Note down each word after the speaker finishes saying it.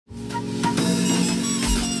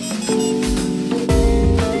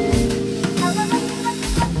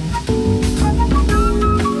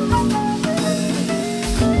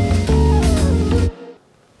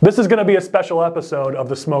This is going to be a special episode of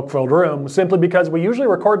The Smoke-Filled Room simply because we usually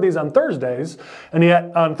record these on Thursdays, and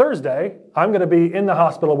yet on Thursday, I'm going to be in the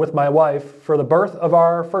hospital with my wife for the birth of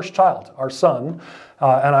our first child, our son,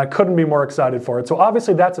 and I couldn't be more excited for it. So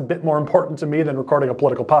obviously that's a bit more important to me than recording a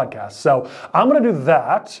political podcast. So I'm going to do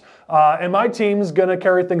that, and my team's going to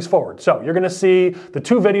carry things forward. So you're going to see the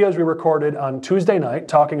two videos we recorded on Tuesday night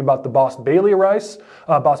talking about the Bost-Bailey race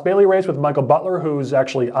with Michael Butler, who's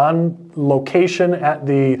actually on location at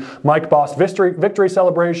the Mike Bost victory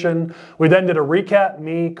celebration. We then did a recap,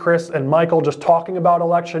 me, Chris, and Michael just talking about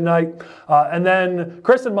election night. And then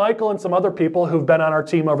Chris and Michael and some other people who've been on our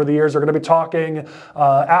team over the years are going to be talking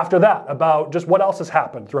after that about just what else has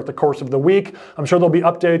happened throughout the course of the week. I'm sure there'll be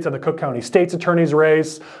updates on the Cook County State's Attorney's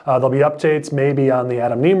race. There'll be updates maybe on the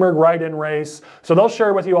Adam Niemerg write-in race. So they'll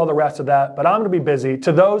share with you all the rest of that. But I'm going to be busy.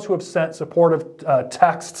 To those who have sent supportive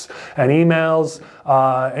texts and emails,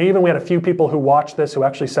 and even we had a few people who watched this who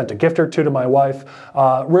actually sent a gift or two to my wife.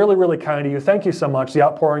 Really, really kind of you. Thank you so much. The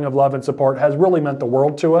outpouring of love and support has really meant the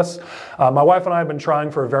world to us. My wife and I have been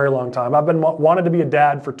trying for a very long time. I've been wanted to be a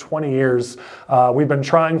dad for 20 years. We've been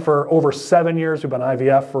trying for over 7 years. We've been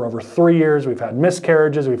IVF for over 3 years. We've had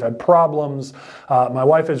miscarriages. We've had problems. My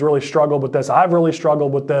wife has really struggled with this. I've really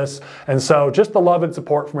struggled with this. And so just the love and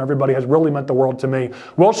support from everybody has really meant the world to me.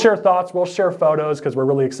 We'll share thoughts. We'll share photos because we're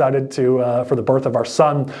really excited for the birth of our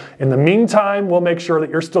son. In the meantime, we'll make sure that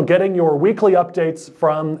you're still getting your weekly updates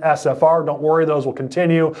from SFR. Don't worry, those will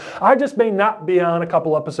continue. I just may not be on a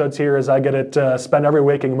couple episodes here as I get to spend every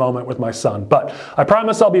waking moment with my son. But I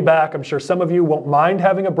promise I'll be back. I'm sure some of you won't mind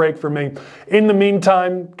having a break from me. In the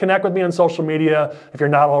meantime, connect with me on social media. If you're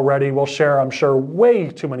not already, we'll share, I'm sure, way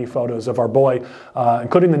too many photos of our boy,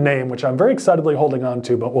 including the name, which I'm very excitedly holding on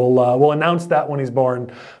to, but we'll announce that when he's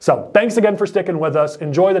born. So thanks again for sticking with us.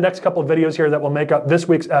 Enjoy the next couple of videos here that will make up this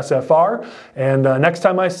week's SFR. And next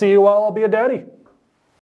time I see you all, I'll be a daddy.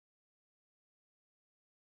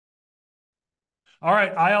 All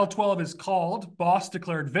right, IL-12 is called. Bost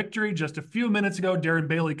declared victory just a few minutes ago. Darren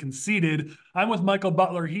Bailey conceded. I'm with Michael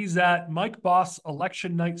Butler. He's at Mike Bost's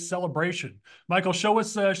election night celebration. Michael, show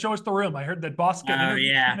us the room. I heard that Bost getting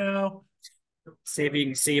interviewed now. See if you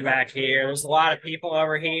can see back here. There's a lot of people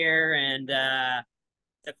over here, and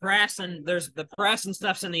the press and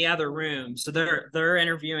stuff's in the other room. So they're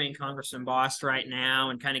interviewing Congressman Bost right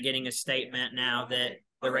now and kind of getting a statement now that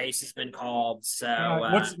the race has been called. So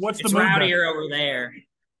what's the it's mood rowdier over there.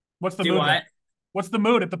 What's the mood? What's the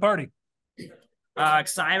mood at the party?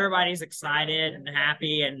 Excited. Everybody's excited and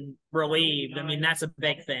happy and relieved. I mean, that's a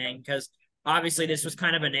big thing because obviously this was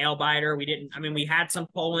kind of a nail biter. We had some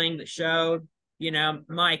polling that showed,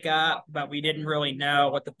 Mike up, but we didn't really know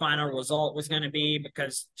what the final result was going to be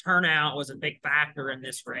because turnout was a big factor in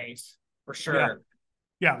this race for sure.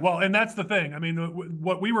 Yeah, well, and that's the thing. I mean,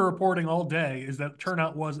 what we were reporting all day is that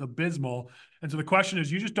turnout was abysmal. And so the question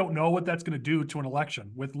is, you just don't know what that's going to do to an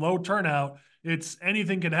election. With low turnout,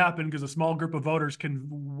 anything can happen because a small group of voters can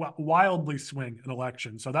wildly swing an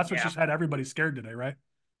election. So that's what just had everybody scared today, right?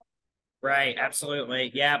 Right,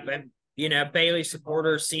 absolutely. Yeah, but, Bailey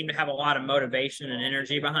supporters seem to have a lot of motivation and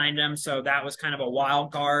energy behind them. So that was kind of a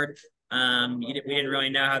wild card. We didn't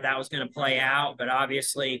really know how that was going to play out, but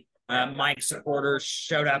obviously Mike supporters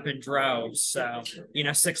showed up in droves. So,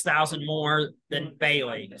 6,000 more than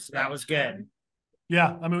Bailey. So that was good.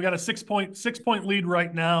 Yeah. I mean, we got a six point lead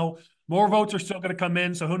right now. More votes are still going to come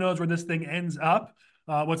in. So who knows where this thing ends up.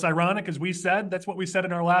 What's ironic is that's what we said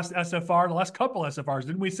in our last SFR, the last couple SFRs.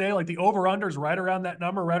 Didn't we say like the over-under is right around that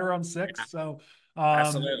number, right around 6? Yeah. So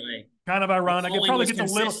absolutely. Kind of ironic. It probably gets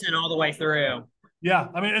a little all the way through. Yeah.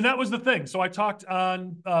 I mean, and that was the thing. So I talked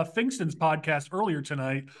on Pfingsten's podcast earlier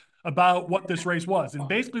tonight about what this race was. And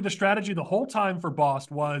basically the strategy the whole time for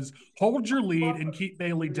Bost was hold your lead and keep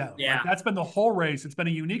Bailey down. Yeah. Like, that's been the whole race. It's been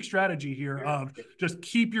a unique strategy here of just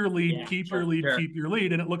keep your lead, keep your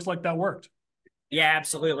lead. And it looks like that worked. Yeah,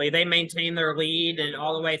 absolutely. They maintained their lead and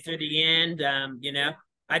all the way through the end.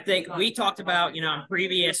 I think we talked about, on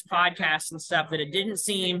previous podcasts and stuff that it didn't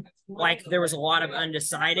seem like there was a lot of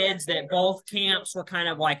undecideds, that both camps were kind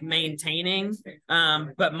of like maintaining.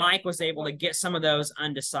 But Mike was able to get some of those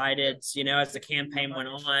undecideds, as the campaign went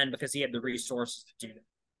on because he had the resources to do that.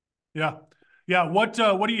 Yeah. Yeah. What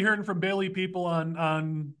are you hearing from Bailey people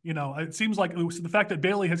on it seems like the fact that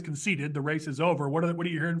Bailey has conceded, the race is over. What are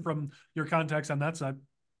you hearing from your contacts on that side?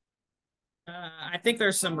 I think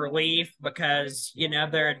there's some relief because,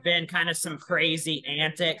 there had been kind of some crazy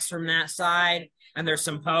antics from that side. And there's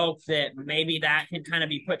some hope that maybe that can kind of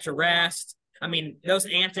be put to rest. I mean, those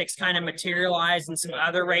antics kind of materialized in some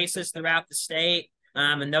other races throughout the state.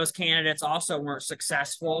 And those candidates also weren't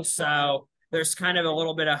successful. So, there's kind of a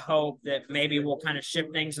little bit of hope that maybe we'll kind of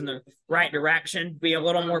shift things in the right direction, be a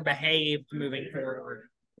little more behaved moving forward.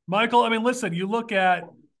 Michael, I mean, listen, you look at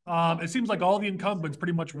it seems like all the incumbents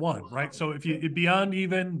pretty much won, right? So if you beyond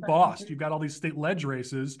even Bost, you've got all these state ledge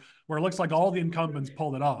races where it looks like all the incumbents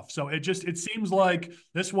pulled it off. So it seems like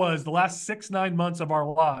this was the last 6-9 months of our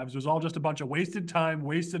lives. It was all just a bunch of wasted time,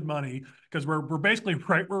 wasted money, because we're basically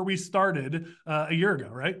right where we started a year ago,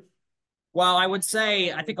 right? Well, I would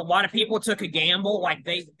say I think a lot of people took a gamble. Like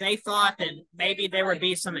they thought that maybe there would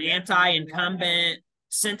be some anti-incumbent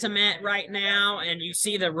sentiment right now, and you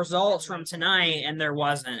see the results from tonight, and there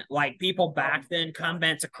wasn't. Like, people backed the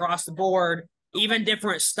incumbents across the board, even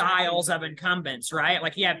different styles of incumbents, right?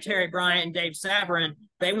 Like, you have Terri Bryant and Dave Sabrin,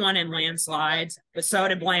 they won in landslides, but so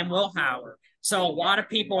did Blaine Wilhauer. So a lot of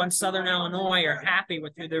people in Southern Illinois are happy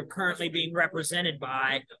with who they're currently being represented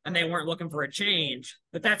by, and they weren't looking for a change.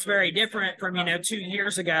 But that's very different from, 2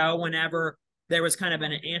 years ago, whenever there was kind of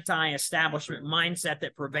an anti-establishment mindset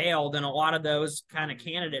that prevailed, and a lot of those kind of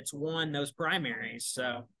candidates won those primaries.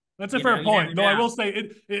 So that's a fair point. Though I will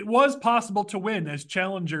say it was possible to win as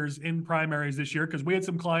challengers in primaries this year, because we had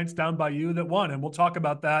some clients down by you that won, and we'll talk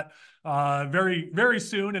about that very, very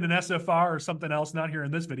soon in an SFR or something else, not here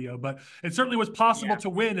in this video. But it certainly was possible to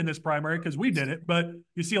win in this primary because we did it. But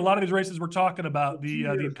you see a lot of these races we're talking about, the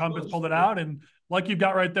incumbents pulled it out, and like you've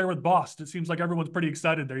got right there with Bost, it seems like everyone's pretty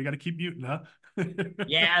excited there. You got to keep muting, huh?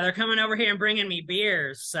 Yeah, they're coming over here and bringing me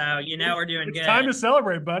beers, so we're doing good. It's time to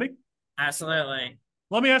celebrate, buddy. Absolutely.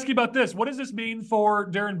 Let me ask you about this. What does this mean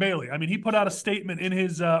for Darren Bailey? I mean, he put out a statement in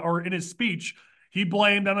his speech. He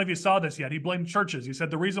blamed, I don't know if you saw this yet, he blamed churches. He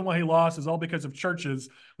said the reason why he lost is all because of churches,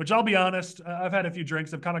 which I'll be honest, I've had a few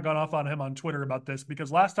drinks. I've kind of gone off on him on Twitter about this,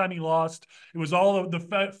 because last time he lost, it was all of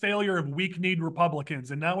the failure of weak-kneed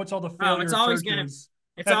Republicans, and now it's all the failure of churches.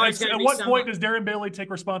 At what point does Darren Bailey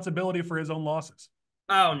take responsibility for his own losses?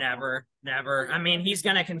 Oh, never. I mean, he's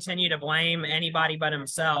going to continue to blame anybody but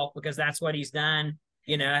himself, because that's what he's done.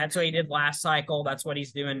 That's what he did last cycle. That's what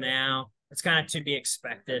he's doing now. It's kind of to be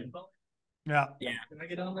expected. Yeah. Can I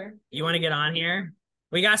get on there? You want to get on here?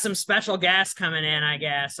 We got some special guests coming in, I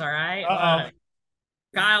guess. All right.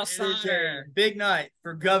 Kyle Sutter. Big night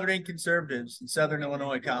for governing conservatives in Southern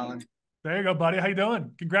Illinois, Collin. There you go, buddy. How you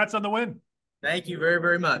doing? Congrats on the win. Thank you very,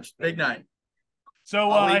 very much. Big night.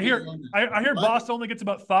 So I hear Bost only gets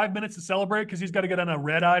about 5 minutes to celebrate because he's got to get on a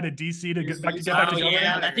red eye to DC to get back to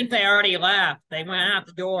yeah, I think they already left. They went out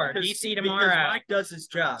the door. DC tomorrow. Because Mike does his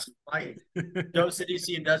job. Mike goes to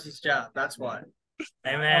DC and does his job. That's why.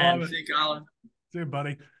 Amen. See you, Collin. See you,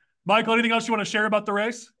 buddy. Michael, anything else you want to share about the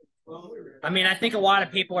race? I mean, I think a lot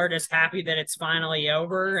of people are just happy that it's finally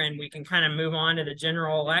over and we can kind of move on to the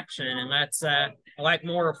general election, and let's elect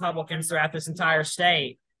more Republicans throughout this entire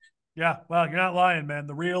state. Yeah, well, you're not lying, man.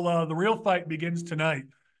 The real fight begins tonight,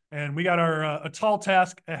 and we got a tall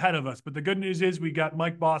task ahead of us. But the good news is we got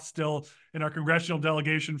Mike Bost still in our congressional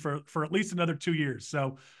delegation for at least another 2 years.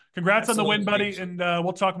 So congrats on the win, buddy, and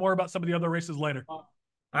we'll talk more about some of the other races later. All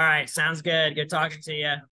right, sounds good. Good talking to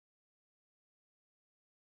you.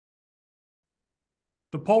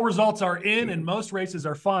 The poll results are in and most races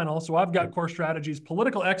are final. So I've got Core Strategies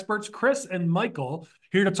political experts, Chris and Michael,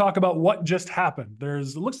 here to talk about what just happened.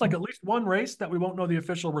 It looks like at least one race that we won't know the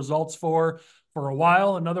official results for a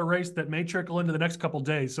while, another race that may trickle into the next couple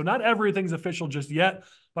days. So not everything's official just yet,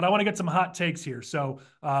 but I want to get some hot takes here. So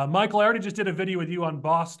Michael, I already just did a video with you on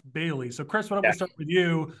Bost Bailey. So Chris, why don't we start with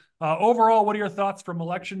you? Overall, what are your thoughts from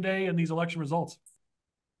Election Day and these election results?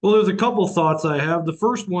 Well, there's a couple thoughts I have. The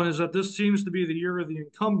first one is that this seems to be the year of the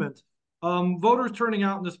incumbent. Voters turning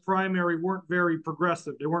out in this primary weren't very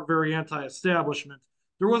progressive. They weren't very anti-establishment.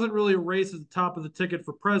 There wasn't really a race at the top of the ticket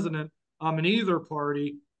for president in either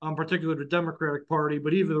party, particularly the Democratic Party.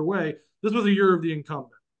 But either way, this was a year of the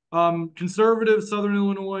incumbent. Conservative Southern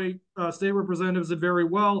Illinois state representatives did very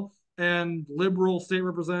well, and liberal state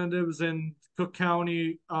representatives in Cook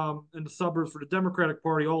County and the suburbs for the Democratic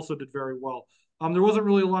Party also did very well. There wasn't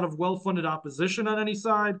really a lot of well-funded opposition on any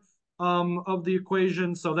side of the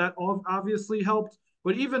equation, so that obviously helped.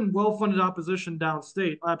 But even well-funded opposition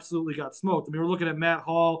downstate absolutely got smoked. I mean, we're looking at Matt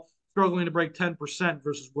Hall struggling to break 10%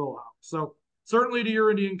 versus Wilhauer. So certainly the year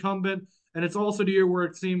of the incumbent, and it's also the year where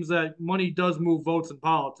it seems that money does move votes in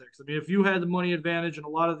politics. I mean, if you had the money advantage in a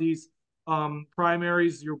lot of these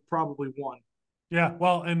primaries, you're probably won. Yeah,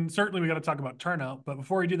 well, and certainly we got to talk about turnout. But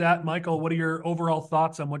before we do that, Michael, what are your overall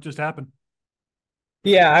thoughts on what just happened?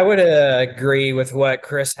 Yeah, I would agree with what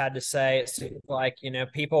Chris had to say. It seems like,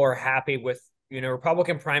 people are happy with,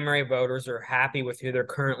 Republican primary voters are happy with who they're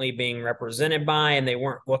currently being represented by, and they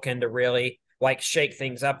weren't looking to really shake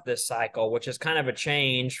things up this cycle, which is kind of a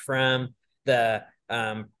change from the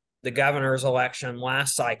governor's election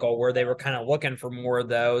last cycle, where they were kind of looking for more of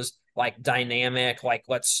those like dynamic, like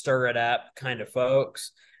let's stir it up kind of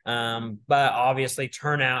folks. But obviously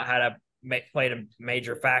turnout played a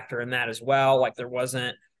major factor in that as well. Like there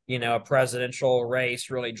wasn't, a presidential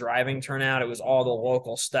race really driving turnout. It was all the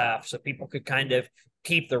local stuff. So people could kind of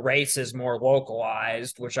keep the races more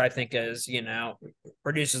localized, which I think is,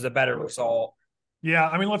 produces a better result. Yeah,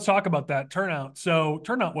 I mean, let's talk about that turnout. So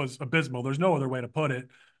turnout was abysmal. There's no other way to put it.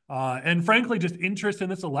 And frankly, just interest in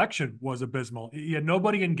this election was abysmal. You had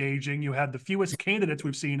nobody engaging. You had the fewest candidates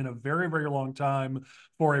we've seen in a very, very long time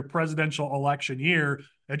for a presidential election year.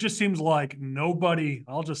 It just seems like nobody,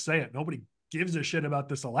 I'll just say it, nobody gives a shit about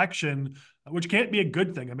this election, which can't be a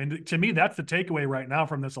good thing. I mean, to me, that's the takeaway right now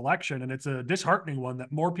from this election. And it's a disheartening one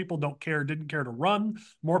that more people didn't care to run.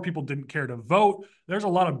 More people didn't care to vote. There's a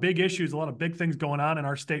lot of big issues, a lot of big things going on in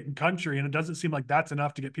our state and country. And it doesn't seem like that's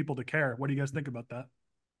enough to get people to care. What do you guys think about that?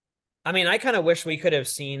 I mean, I kind of wish we could have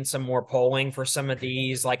seen some more polling for some of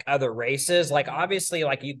these like other races. Like obviously,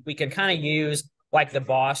 like we can kind of use like the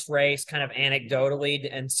Bost race kind of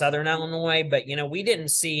anecdotally in Southern Illinois, but we didn't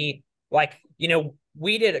see like,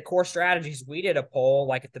 we did at Core Strategies, we did a poll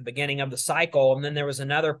like at the beginning of the cycle. And then there was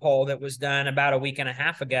another poll that was done about a week and a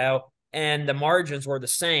half ago, and the margins were the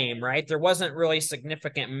same, right? There wasn't really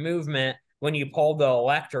significant movement when you polled the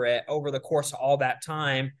electorate over the course of all that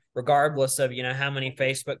time, regardless of, how many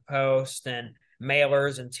Facebook posts and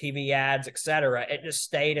mailers and TV ads, et cetera. It just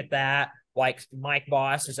stayed at that, like Mike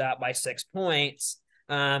Bost is out by 6 points.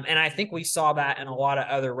 And I think we saw that in a lot of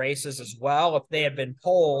other races as well. If they had been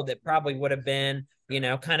polled, it probably would have been,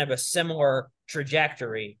 kind of a similar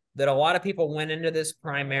trajectory, that a lot of people went into this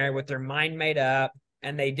primary with their mind made up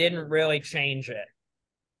and they didn't really change it.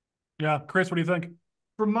 Yeah. Chris, what do you think?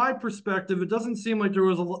 From my perspective, it doesn't seem like there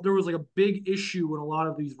was like a big issue in a lot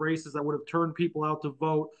of these races that would have turned people out to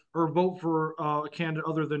vote or vote for a candidate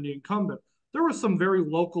other than the incumbent. There were some very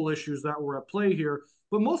local issues that were at play here,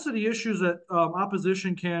 but most of the issues that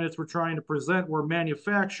opposition candidates were trying to present were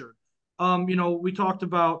manufactured. We talked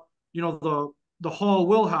about, the Hall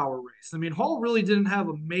Wilhauer race. I mean, Hall really didn't have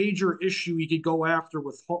a major issue he could go after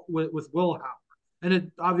with Wilhauer, and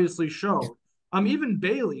it obviously showed. Even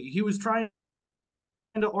Bailey, he was trying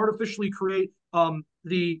to artificially create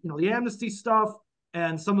the amnesty stuff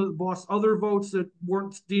and some of the Bost's other votes that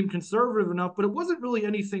weren't deemed conservative enough, but it wasn't really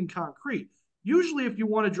anything concrete. Usually, if you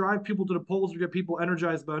want to drive people to the polls or get people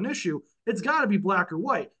energized about an issue, it's got to be black or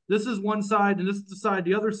white. This is one side, and this is the side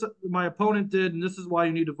the other my opponent did, and this is why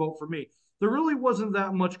you need to vote for me. There really wasn't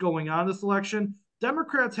that much going on this election.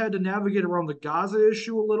 Democrats had to navigate around the Gaza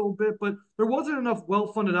issue a little bit, but there wasn't enough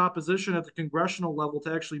well-funded opposition at the congressional level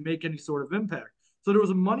to actually make any sort of impact. So there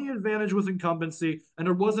was a money advantage with incumbency, and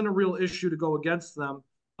there wasn't a real issue to go against them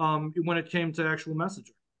when it came to actual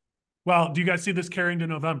messaging. Well, do you guys see this carrying to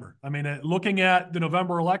November? I mean, looking at the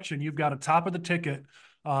November election, you've got a top of the ticket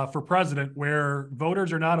for president where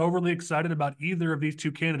voters are not overly excited about either of these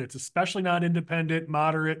two candidates, especially not independent,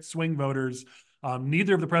 moderate, swing voters.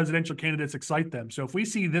 Neither of the presidential candidates excite them. So if we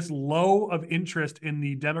see this low of interest in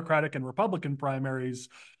the Democratic and Republican primaries,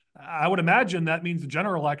 I would imagine that means the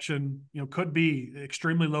general election, could be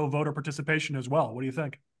extremely low voter participation as well. What do you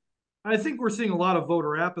think? I think we're seeing a lot of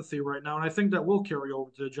voter apathy right now, and I think that will carry over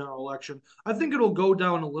to the general election. I think it'll go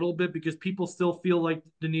down a little bit because people still feel like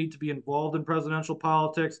the need to be involved in presidential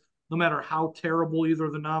politics, no matter how terrible either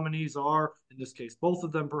of the nominees are, in this case, both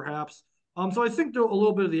of them perhaps. So I think a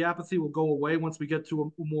little bit of the apathy will go away once we get to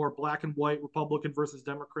a more black and white Republican versus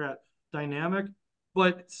Democrat dynamic.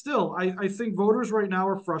 But still, I think voters right now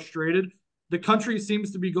are frustrated. The country seems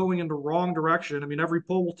to be going in the wrong direction. I mean, every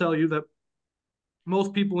poll will tell you that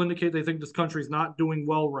most people indicate they think this country's not doing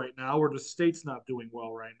well right now, or the state's not doing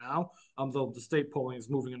well right now, though the state polling is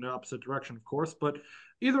moving in the opposite direction, of course. But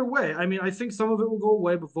either way, I mean, I think some of it will go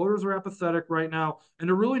away, but voters are apathetic right now, and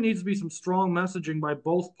there really needs to be some strong messaging by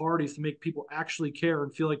both parties to make people actually care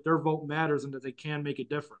and feel like their vote matters and that they can make a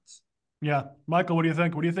difference. Yeah. Michael, what do you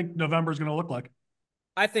think? What do you think November is going to look like?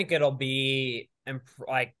 I think it'll be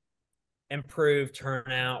improved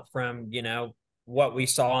turnout from, what we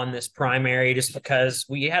saw in this primary, just because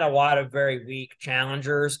we had a lot of very weak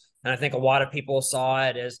challengers. And I think a lot of people saw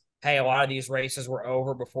it as, hey, a lot of these races were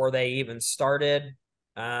over before they even started.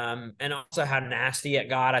 And also how nasty it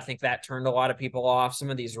got. I think that turned a lot of people off. Some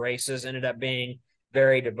of these races ended up being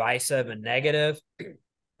very divisive and negative.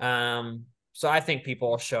 So I think people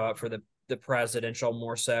will show up for the presidential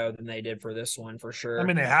more so than they did for this one, for sure. I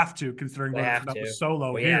mean, they have to, considering that was so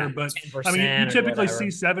low here. But I mean, you typically see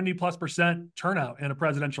 70+% turnout in a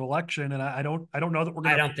presidential election, and I don't know that we're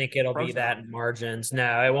going to. I don't think it'll be that in margins.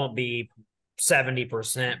 No, it won't be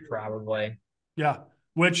 70% probably. Yeah.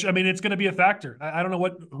 Which, I mean, it's going to be a factor. I don't know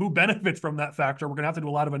who benefits from that factor. We're going to have to do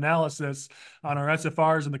a lot of analysis on our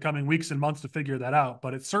SFRs in the coming weeks and months to figure that out.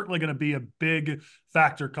 But it's certainly going to be a big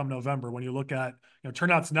factor come November when you look at,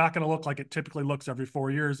 turnout's not going to look like it typically looks every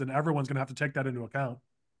 4 years, and everyone's going to have to take that into account.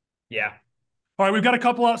 Yeah. All right, we've got a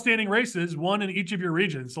couple outstanding races, one in each of your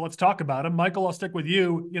regions. So let's talk about them. Michael, I'll stick with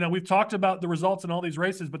you. We've talked about the results in all these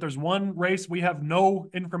races, but there's one race we have no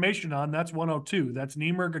information on. That's 102. That's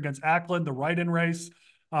Niemerg against Ackland, the write-in race.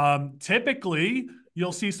 Typically,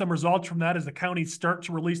 you'll see some results from that as the counties start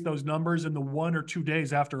to release those numbers in the 1 or 2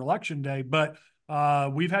 days after Election Day. But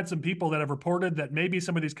we've had some people that have reported that maybe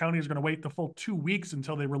some of these counties are going to wait the full 2 weeks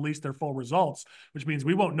until they release their full results, which means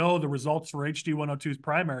we won't know the results for HD 102's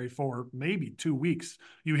primary for maybe 2 weeks.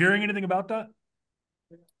 You hearing anything about that?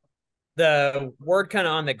 The word kind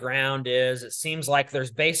of on the ground is it seems like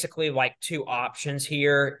there's basically like two options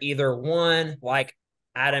here. Either one, like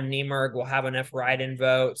Adam Niemerg will have enough write-in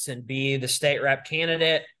votes and be the state rep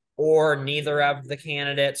candidate, or neither of the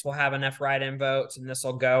candidates will have enough write-in votes, and this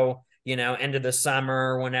will go into the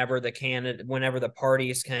summer whenever the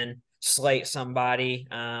parties can slate somebody.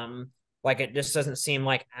 Like it just doesn't seem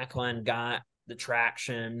like Ackland got the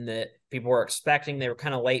traction that people were expecting. They were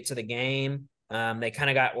kind of late to the game. They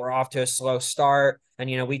kind of were off to a slow start.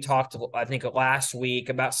 And, we talked, I think last week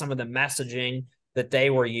about some of the messaging that they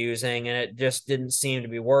were using, and it just didn't seem to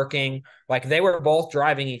be working. Like they were both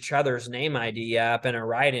driving each other's name ID up in a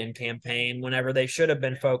write-in campaign whenever they should have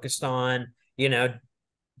been focused on,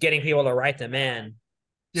 getting people to write them in.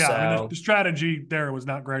 Yeah, so, I mean, the strategy there was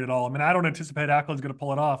not great at all. I mean, I don't anticipate Ackland's going to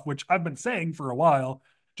pull it off, which I've been saying for a while.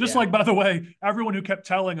 Just like, by the way, everyone who kept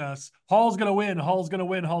telling us Hall's going to win, Hall's going to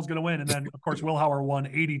win, Hall's going to win. And then, of course, Wilhauer won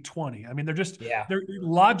 80-20. I mean, they're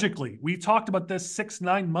logically, we talked about this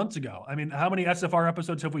 6-9 months ago. I mean, how many SFR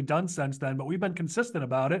episodes have we done since then? But we've been consistent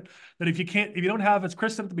about it, that if you don't have, as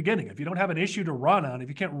Chris said at the beginning, if you don't have an issue to run on, if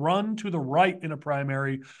you can't run to the right in a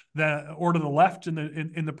primary or to the left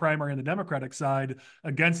in the primary on the Democratic side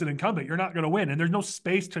against an incumbent, you're not going to win. And there's no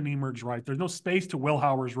space to Niemerg's right. There's no space to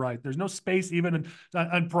Wilhauer's right. There's no space even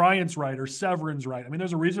on Bryant's right or Severin's right. I mean,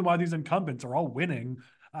 there's a reason why these incumbents are all winning.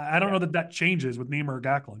 I don't know that changes with Niemerg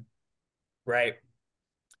Ackland. Right.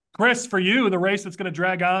 Chris, for you, the race that's going to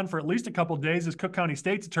drag on for at least a couple of days is Cook County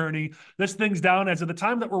State's Attorney. This thing's down as of the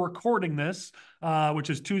time that we're recording this, which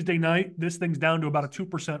is Tuesday night. This thing's down to about a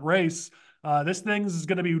 2% race. This thing's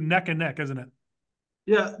going to be neck and neck, isn't it?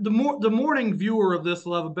 Yeah, the morning viewer of this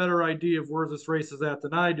will have a better idea of where this race is at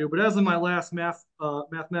than I do. But as in my last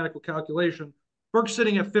mathematical calculation, Burke's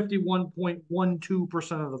sitting at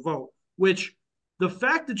 51.12% of the vote, which the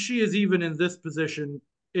fact that she is even in this position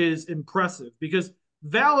is impressive because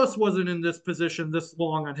Vallis wasn't in this position this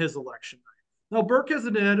long on his election night. Now, Burke has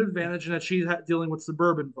an added advantage in that she's dealing with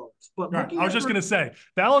suburban votes. But right. I was just going to say,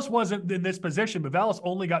 Vallis wasn't in this position, but Vallis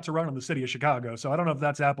only got to run in the city of Chicago. So I don't know if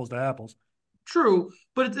that's apples to apples. True,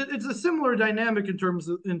 but it's a similar dynamic in terms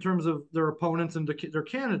of their opponents and their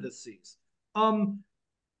candidacies.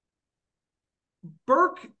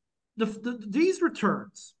 Burke, these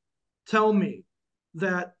returns tell me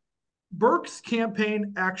that Burke's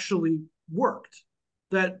campaign actually worked,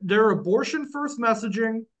 that their abortion-first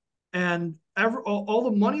messaging and all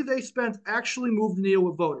the money they spent actually moved the needle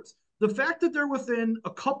with voters. The fact that they're within a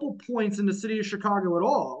couple points in the city of Chicago at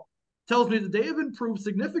all tells me that they have improved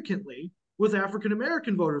significantly with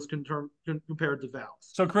African-American voters compared to Vallis.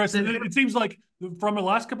 So, Chris, it seems like from the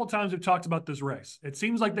last couple of times we've talked about this race, it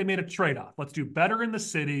seems like they made a trade-off. Let's do better in the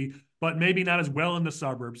city, but maybe not as well in the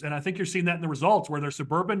suburbs. And I think you're seeing that in the results where their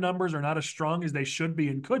suburban numbers are not as strong as they should be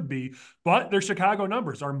and could be, but their Chicago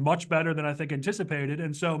numbers are much better than I think anticipated.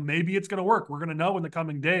 And so maybe it's going to work. We're going to know in the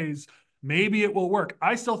coming days. Maybe it will work.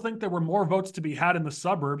 I still think there were more votes to be had in the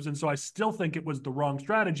suburbs, and so I still think it was the wrong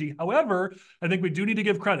strategy. However, I think we do need to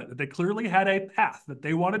give credit that they clearly had a path that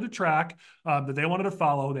they wanted to track, that they wanted to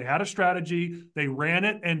follow. They had a strategy. They ran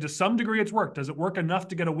it, and to some degree it's worked. Does it work enough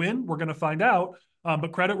to get a win? We're going to find out,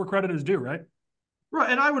 but credit where credit is due, right?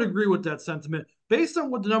 Right, and I would agree with that sentiment. Based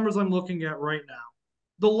on what the numbers I'm looking at right now,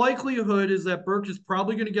 the likelihood is that Burke is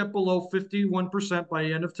probably going to get below 51% by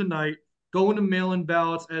the end of tonight, going to mail-in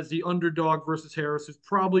ballots as the underdog versus Harris,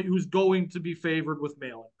 who's going to be favored with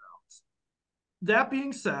mail-in ballots. That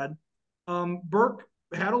being said, Burke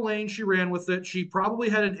had a lane. She ran with it. She probably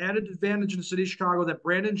had an added advantage in the city of Chicago that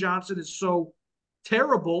Brandon Johnson is so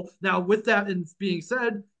terrible. Now, with that being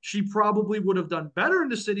said, she probably would have done better in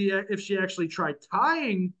the city if she actually tried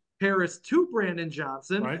tying Harris to Brandon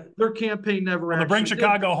Johnson. Right. Their campaign never the Bring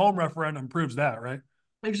Chicago Home referendum proves that, right?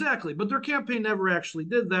 Exactly, but their campaign never actually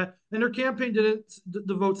did that, and their campaign didn't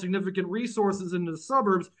devote significant resources into the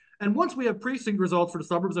suburbs. And once we have precinct results for the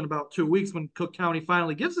suburbs in about 2 weeks, when Cook County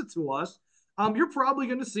finally gives it to us, you're probably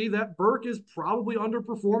going to see that Burke is probably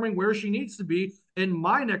underperforming where she needs to be in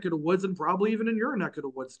my neck of the woods, and probably even in your neck of the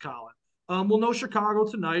woods, Collin. We'll know Chicago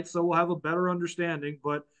tonight, so we'll have a better understanding.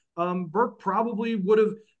 But Burke probably would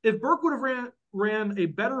have, if Burke would have ran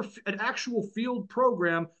an actual field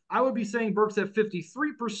program, I would be saying Burke's at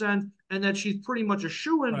 53% and that she's pretty much a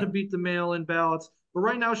shoo-in to beat the mail-in ballots. But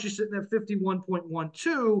right now she's sitting at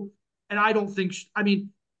 51.12, and I don't think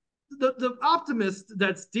the optimist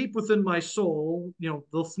that's deep within my soul,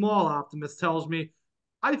 the small optimist, tells me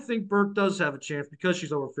I think Burke does have a chance because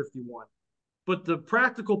she's over 51. But the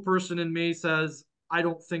practical person in me says I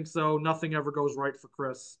don't think so. Nothing ever goes right for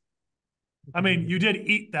Chris. I mean, you did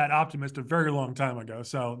eat that optimist a very long time ago,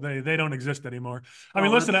 so they don't exist anymore. I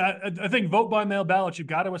mean, listen, I think vote by mail ballots, you've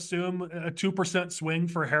got to assume a 2% swing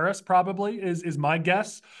for Harris probably is my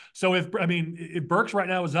guess. So if Burke's right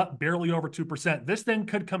now is up barely over 2%, this thing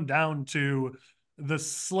could come down to the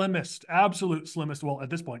slimmest, absolute slimmest. Well, at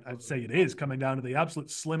this point, I'd say it is coming down to the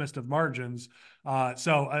absolute slimmest of margins.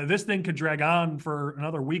 So this thing could drag on for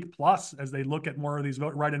another week plus as they look at more of these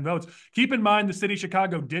write-in votes. Keep in mind, the city of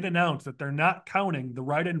Chicago did announce that they're not counting the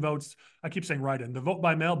write-in votes. I keep saying write-in, the vote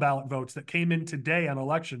by mail ballot votes that came in today on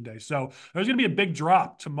election day. So there's going to be a big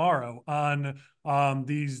drop tomorrow on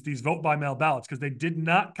these vote by mail ballots, because they did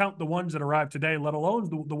not count the ones that arrived today, let alone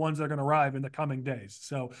the ones that are going to arrive in the coming days.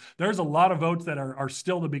 So there's a lot of votes that are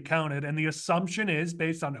still to be counted. And the assumption is,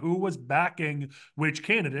 based on who was backing which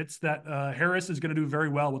candidates, that Harris is going to do very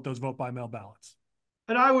well with those vote by mail ballots.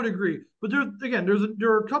 And I would agree. But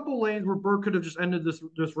there are a couple lanes where Burke could have just ended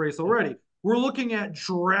this race already. We're looking at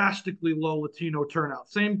drastically low Latino turnout.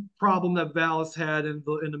 Same problem that Vallis had in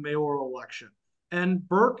the mayoral election. And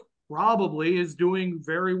Burke probably is doing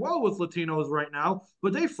very well with Latinos right now,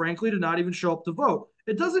 but they frankly did not even show up to vote.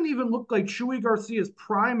 It doesn't even look like Chuy Garcia's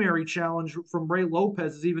primary challenge from Ray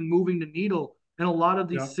Lopez is even moving the needle, and a lot of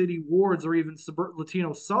these city wards are even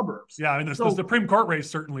Latino suburbs. Yeah, I mean, the Supreme Court race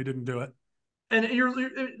certainly didn't do it. And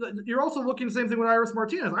you're also looking the same thing with Iris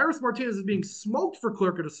Martinez. Iris Martinez is being smoked for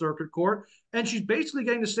clerk of the circuit court, and she's basically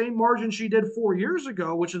getting the same margin she did 4 years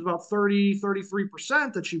ago, which is about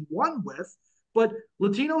 33% that she won with. But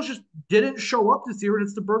Latinos just didn't show up this year, and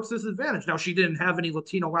it's to Burke's disadvantage. Now, she didn't have any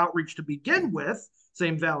Latino outreach to begin with,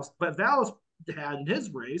 same Vallis, but Vallis had in his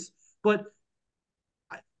race. But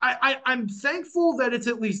I'm thankful that it's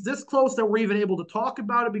at least this close that we're even able to talk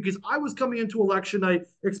about it, because I was coming into election night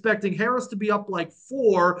expecting Harris to be up like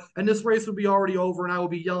 4, and this race would be already over, and I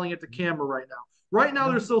would be yelling at the camera right now. Right now,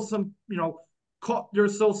 there's still some,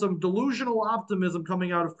 there's still some delusional optimism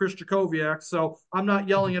coming out of Chris Jackowiak, so I'm not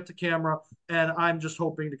yelling at the camera, and I'm just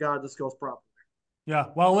hoping to God this goes properly. Yeah,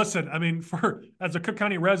 well, listen, I mean, as a Cook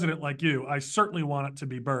County resident like you, I certainly want it to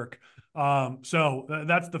be Burke. So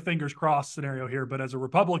that's the fingers crossed scenario here. But as a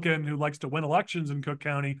Republican who likes to win elections in Cook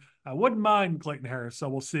County, I wouldn't mind Clayton Harris. So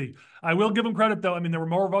we'll see. I will give him credit, though. I mean, there were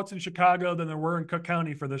more votes in Chicago than there were in Cook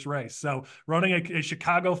County for this race. So running a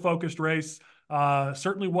Chicago-focused race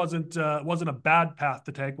certainly wasn't a bad path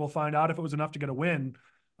to take. We'll find out if it was enough to get a win.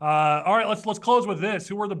 All right, let's close with this.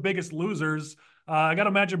 Who were the biggest losers? I got to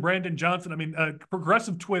imagine Brandon Johnson. I mean,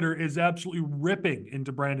 progressive Twitter is absolutely ripping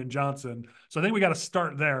into Brandon Johnson. So I think we got to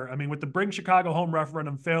start there. I mean, with the Bring Chicago Home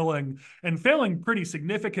referendum failing pretty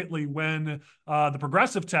significantly when the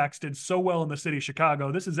progressive tax did so well in the city of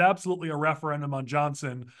Chicago, this is absolutely a referendum on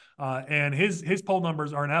Johnson. And his poll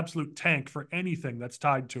numbers are an absolute tank for anything that's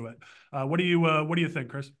tied to it. What do you think,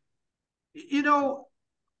 Chris?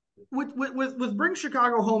 With Bring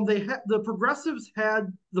Chicago Home, the progressives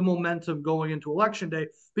had the momentum going into election day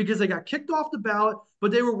because they got kicked off the ballot,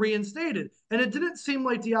 but they were reinstated. And it didn't seem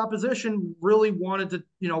like the opposition really wanted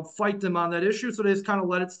to, fight them on that issue. So they just kind of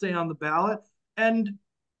let it stay on the ballot. And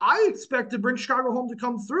I expected Bring Chicago Home to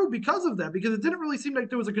come through because of that, because it didn't really seem like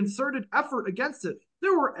there was a concerted effort against it.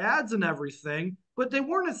 There were ads and everything, but they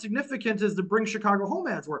weren't as significant as the Bring Chicago Home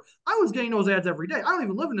ads were. I was getting those ads every day. I don't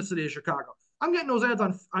even live in the city of Chicago. I'm getting those ads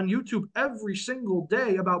on YouTube every single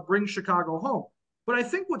day about Bring Chicago Home. But I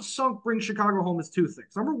think what sunk Bring Chicago Home is 2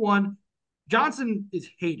 things. Number one, Johnson is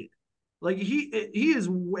hated. Like he is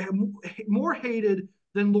more hated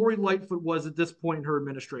than Lori Lightfoot was at this point in her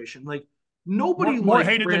administration. Like nobody more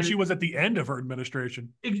hated than she was at the end of her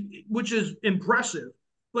administration, which is impressive.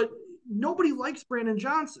 But nobody likes Brandon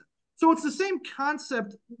Johnson. So it's the same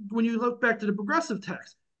concept when you look back to the progressive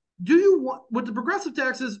tax. Do you want, with the progressive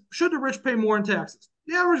taxes, should the rich pay more in taxes?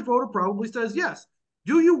 The average voter probably says yes.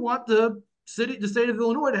 Do you want the state of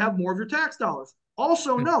Illinois to have more of your tax dollars?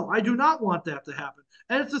 Also, no, I do not want that to happen.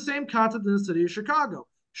 And it's the same concept in the city of Chicago.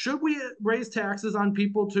 Should we raise taxes on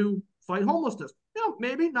people to fight homelessness?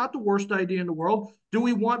 Maybe not the worst idea in the world. Do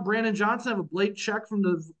we want Brandon Johnson to have a blatant check from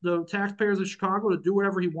the taxpayers of Chicago to do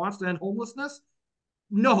whatever he wants to end homelessness?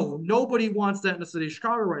 No, nobody wants that in the city of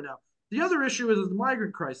Chicago right now. The other issue is the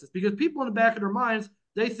migrant crisis, because people in the back of their minds,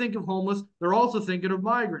 they think of homeless, they're also thinking of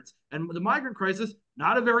migrants. And the migrant crisis,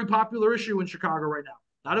 not a very popular issue in Chicago right now,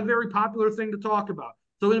 not a very popular thing to talk about.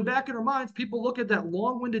 So in the back of their minds, people look at that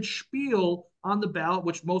long-winded spiel on the ballot,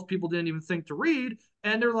 which most people didn't even think to read,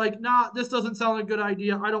 and they're like, nah, this doesn't sound like a good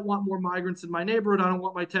idea. I don't want more migrants in my neighborhood. I don't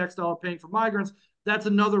want my tax dollar paying for migrants. That's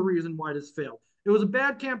another reason why this failed. It was a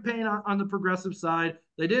bad campaign on the progressive side.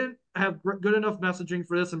 They didn't have good enough messaging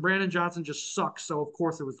for this, and Brandon Johnson just sucks, so of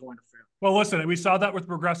course it was going to fail. Well, listen, we saw that with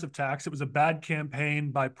progressive tax. It was a bad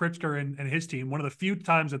campaign by Pritzker and his team. One of the few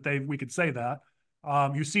times that we could say that.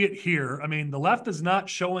 You see it here. I mean, the left is not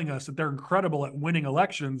showing us that they're incredible at winning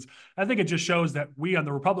elections. I think it just shows that we on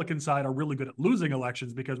the Republican side are really good at losing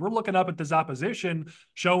elections, because we're looking up at this opposition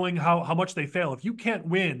showing how much they fail. If you can't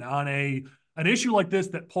win on an issue like this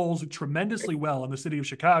that polls tremendously well in the city of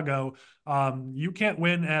Chicago, you can't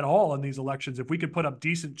win at all in these elections if we could put up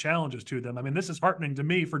decent challenges to them. I mean, this is heartening to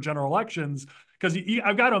me for general elections, because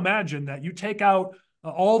I've got to imagine that you take out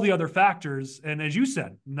all the other factors, and as you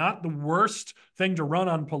said, not the worst thing to run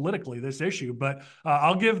on politically, this issue, but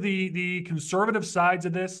I'll give the conservative sides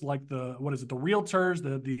of this, like the realtors,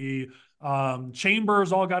 the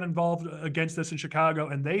chambers all got involved against this in Chicago,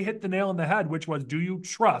 and they hit the nail on the head, which was, do you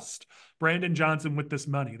trust Brandon Johnson with this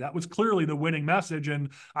money? That was clearly the winning message. And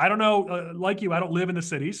I don't know, like you, I don't live in the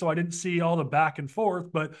city, so I didn't see all the back and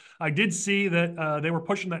forth, but I did see that they were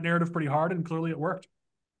pushing that narrative pretty hard, and clearly it worked.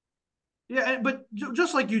 Yeah, but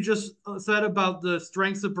just like you just said about the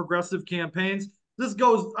strengths of progressive campaigns, this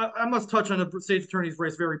goes, I must touch on the state's attorney's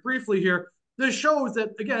race very briefly here. This shows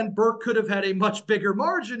that, again, Burke could have had a much bigger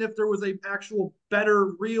margin if there was an actual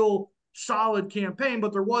better, real, solid campaign,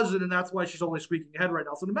 but there wasn't, and that's why she's only squeaking ahead right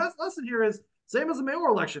now. So the lesson here is, same as the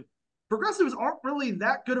mayoral election, progressives aren't really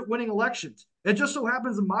that good at winning elections. It just so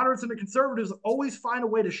happens the moderates and the conservatives always find a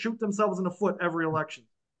way to shoot themselves in the foot every election.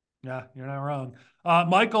 Yeah, you're not wrong.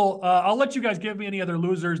 Michael, I'll let you guys give me any other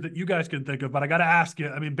losers that you guys can think of, but I got to ask you.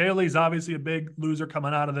 I mean, Bailey's obviously a big loser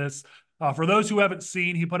coming out of this. For those who haven't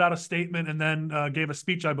seen, he put out a statement and then gave a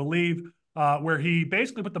speech, I believe, where he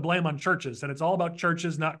basically put the blame on churches, and it's all about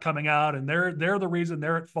churches not coming out, and they're the reason,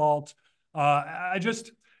 they're at fault.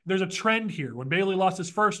 There's a trend here. When Bailey lost his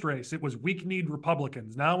first race, it was weak-kneed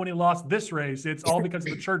Republicans. Now when he lost this race, it's all because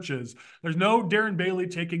of the churches. There's no Darren Bailey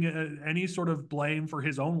taking any sort of blame for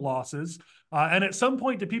his own losses. And at some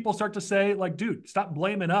point, do people start to say, like, dude, stop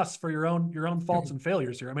blaming us for your own faults and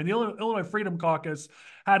failures here? I mean, the Illinois Freedom Caucus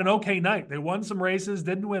had an okay night. They won some races,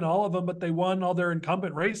 didn't win all of them, but they won all their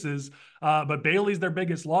incumbent races. But Bailey's their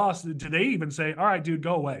biggest loss. Do they even say, all right, dude,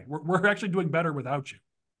 go away? We're actually doing better without you?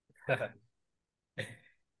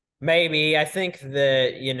 Maybe. I think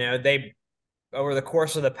that, they, over the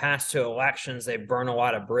course of the past two elections, they burned a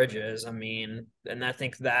lot of bridges. I mean, and I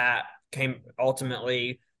think that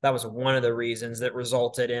that was one of the reasons that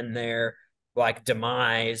resulted in their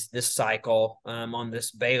demise this cycle on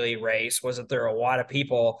this Bailey race, was that there are a lot of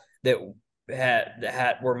people that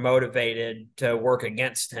were motivated to work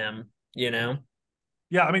against him, Yeah,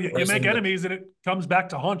 I mean, you make enemies and it comes back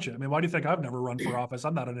to haunt you. I mean, why do you think I've never run for office?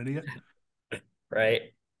 I'm not an idiot. Right.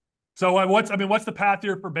 So what's the path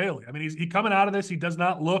here for Bailey? I mean, he's coming out of this. He does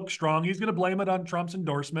not look strong. He's going to blame it on Trump's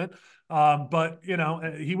endorsement. But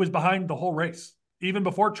he was behind the whole race. Even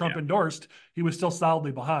before Trump endorsed, he was still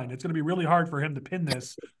solidly behind. It's going to be really hard for him to pin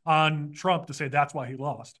this on Trump to say that's why he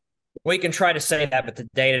lost. We can try to say that, but the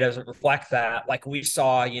data doesn't reflect that. Like we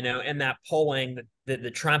saw, in that polling,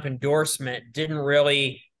 the Trump endorsement didn't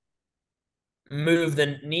really move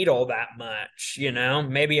the needle that much,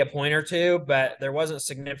 maybe a point or two, but there wasn't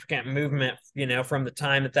significant movement, from the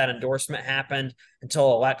time that endorsement happened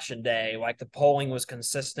until election day. Like the polling was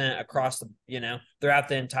consistent across the, throughout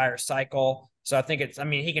the entire cycle. So I think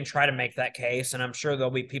he can try to make that case, and I'm sure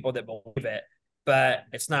there'll be people that believe it, but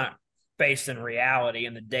it's not based in reality,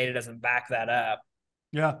 and the data doesn't back that up.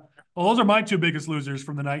 Yeah. Well, those are my two biggest losers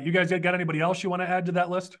from the night. You guys got anybody else you want to add to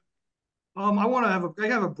that list? I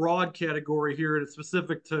have a broad category here that's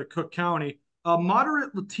specific to Cook County.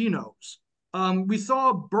 Moderate Latinos. We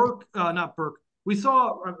saw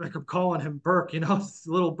I'm calling him Burke,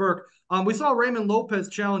 little Burke. We saw Raymond Lopez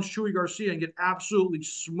challenge Chuy Garcia and get absolutely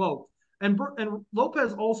smoked. And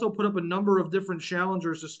Lopez also put up a number of different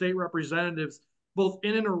challengers to state representatives, both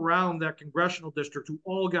in and around that congressional district, who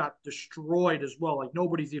all got destroyed as well. Like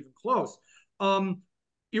nobody's even close.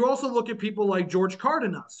 You also look at people like George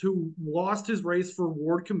Cardenas, who lost his race for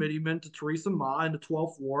ward committeeman to Teresa Ma in the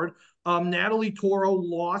 12th ward. Natalie Toro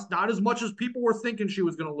lost, not as much as people were thinking she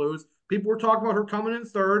was going to lose. People were talking about her coming in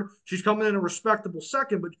third. She's coming in a respectable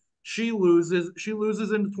second, but she loses. She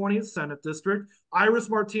loses in the 20th Senate District. Iris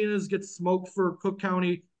Martinez gets smoked for Cook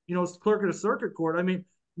County, as clerk of the circuit court. I mean,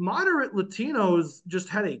 moderate Latinos just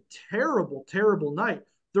had a terrible, terrible night.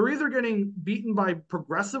 They're either getting beaten by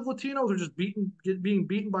progressive Latinos or just being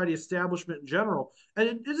beaten by the establishment in general. And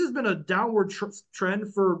it has been a downward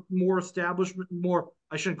trend for more establishment,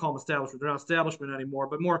 I shouldn't call them establishment, they're not establishment anymore,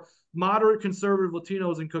 but more moderate conservative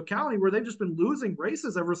Latinos in Cook County, where they've just been losing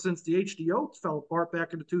races ever since the HDO fell apart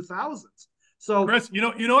back in the 2000s. So, Chris, you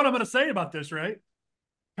know what I'm going to say about this, right?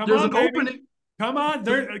 There's an opening. Come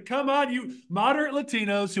on, you moderate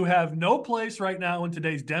Latinos who have no place right now in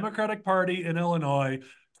today's Democratic Party in Illinois.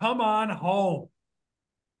 Come on home.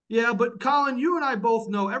 Yeah, but Collin, you and I both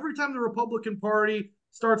know every time the Republican Party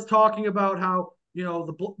starts talking about how,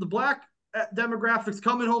 the black demographics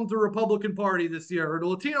coming home to the Republican Party this year, or the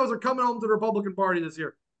Latinos are coming home to the Republican Party this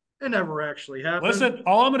year, it never actually happened. Listen,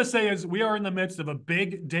 all I'm going to say is we are in the midst of a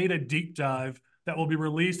big data deep dive that will be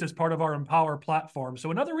released as part of our Empower platform. So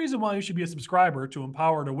another reason why you should be a subscriber to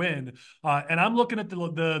Empower to Win. And I'm looking at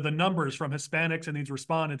the numbers from Hispanics and these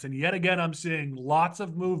respondents. And yet again, I'm seeing lots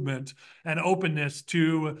of movement and openness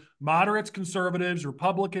to moderates, conservatives,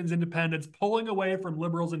 Republicans, independents, pulling away from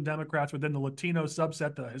liberals and Democrats within the Latino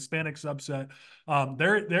subset, the Hispanic subset.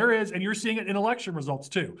 There is, and you're seeing it in election results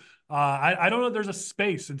too. I don't know if there's a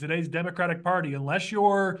space in today's Democratic Party, unless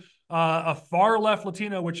you're a far left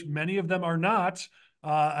Latino, which many of them are not.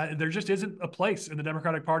 There just isn't a place in the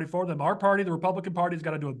Democratic Party for them. Our party, the Republican Party, has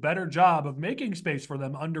got to do a better job of making space for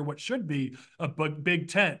them under what should be a big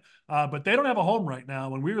tent. But they don't have a home right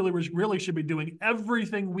now, and we really should be doing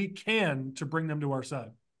everything we can to bring them to our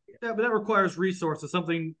side. Yeah, but that requires resources,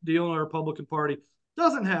 something the Illinois Republican Party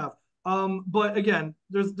doesn't have. But again,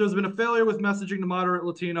 there's been a failure with messaging to moderate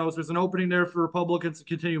Latinos. There's an opening there for Republicans to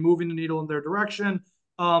continue moving the needle in their direction.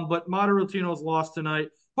 But moderate Latinos lost tonight.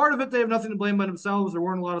 Part of it, they have nothing to blame by themselves. There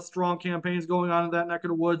weren't a lot of strong campaigns going on in that neck of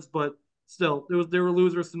the woods, but still, they were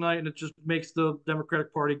losers tonight, and it just makes the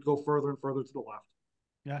Democratic Party go further and further to the left.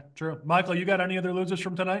 Yeah, true. Michael, you got any other losers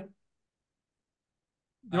from tonight?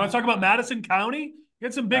 You want to talk about Madison County?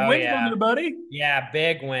 Get some big wins on there, buddy. Yeah,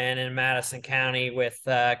 big win in Madison County with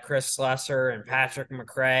Chris Slesser and Patrick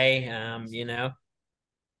McRae,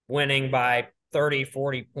 winning by 30,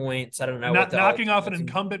 40 points. I don't know. Knocking off an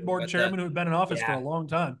incumbent board chairman who had been in office for a long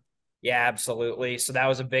time. Yeah, absolutely. So that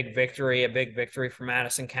was a big victory for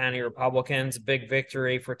Madison County Republicans, a big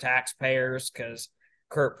victory for taxpayers because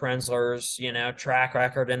Kurt Prenzler's, track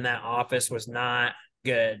record in that office was not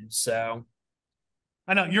good. So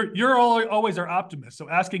I know you're always our optimist. So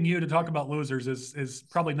asking you to talk about losers is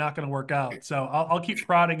probably not going to work out. So I'll keep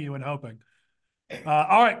prodding you and hoping.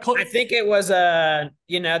 All right. I think it was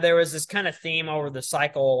there was this kind of theme over the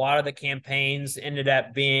cycle. A lot of the campaigns ended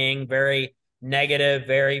up being very negative,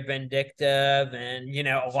 very vindictive, and,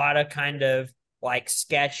 a lot of kind of like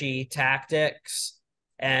sketchy tactics.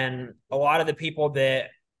 And a lot of the people that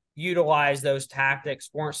utilized those tactics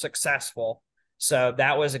weren't successful. So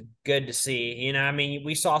that was good to see.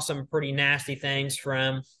 We saw some pretty nasty things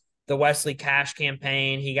from the Wesley Cash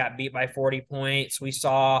campaign. He got beat by 40 points. We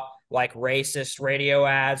saw like racist radio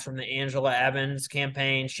ads from the Angela Evans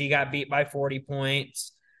campaign. She got beat by 40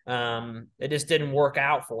 points. It just didn't work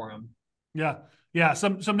out for him. Yeah.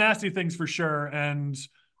 Some nasty things for sure. And,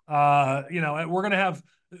 we're going to have,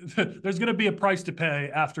 there's going to be a price to pay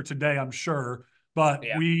after today, I'm sure. But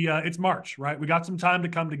it's March, right? We got some time to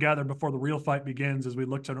come together before the real fight begins as we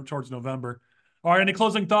look towards November. All right. Any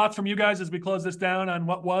closing thoughts from you guys as we close this down on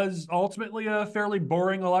what was ultimately a fairly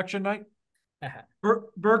boring election night?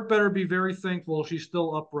 Burke better be very thankful she's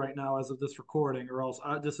still up right now as of this recording, or else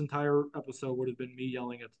this entire episode would have been me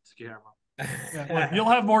yelling at the camera. You'll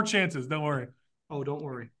have more chances. Don't worry. Oh, don't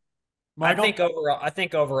worry. Michael? I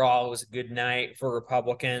think overall it was a good night for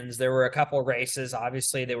Republicans. There were a couple of races.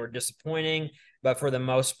 Obviously, they were disappointing, but for the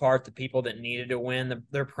most part, the people that needed to win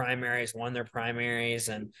their primaries won their primaries,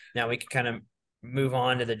 and now we can kind of move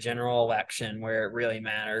on to the general election where it really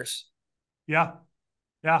matters. Yeah,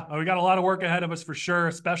 we got a lot of work ahead of us for sure,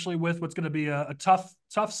 especially with what's going to be a tough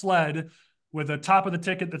sled with a top of the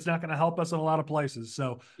ticket that's not going to help us in a lot of places.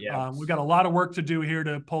 So we've got a lot of work to do here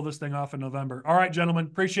to pull this thing off in November. All right, gentlemen,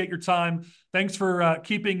 appreciate your time. Thanks for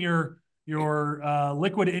keeping your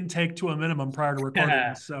liquid intake to a minimum prior to recording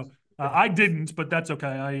this. So I didn't, but that's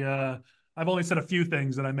okay. I've only said a few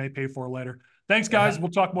things that I may pay for later. Thanks, guys.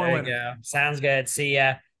 We'll talk more later. Sounds good. See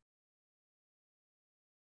ya.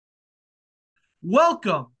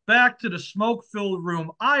 Welcome back to the smoke-filled room.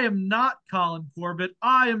 I am not Colin Corbett.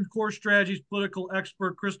 I am Core Strategies political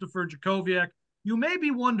expert Christopher Jackowiak. You may be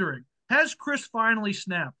wondering, has Chris finally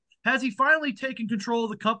snapped? Has he finally taken control of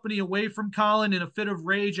the company away from Colin in a fit of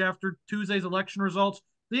rage after Tuesday's election results?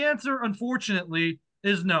 The answer, unfortunately,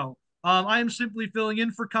 is no. I am simply filling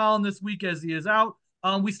in for Colin this week as he is out.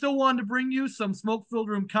 We still wanted to bring you some smoke-filled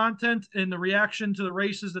room content in the reaction to the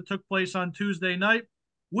races that took place on Tuesday night.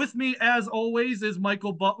 With me, as always, is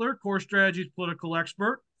Michael Butler, Core Strategies political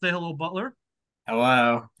expert. Say hello, Butler.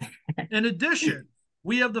 Hello. In addition,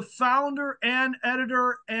 we have the founder and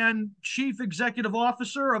editor and chief executive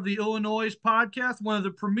officer of the Illinoize podcast, one of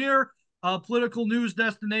the premier political news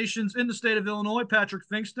destinations in the state of Illinois, Patrick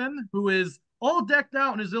Pfingsten, who is all decked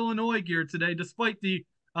out in his Illinois gear today, despite the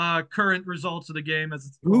current results of the game as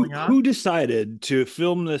it's going on. Who decided to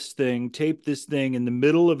film this thing, tape this thing in the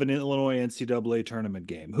middle of an Illinois NCAA tournament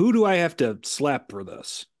game? Who do I have to slap for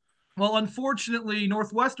this? Well, unfortunately,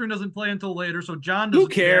 Northwestern doesn't play until later, so John doesn't Who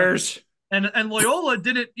cares? Care. And Loyola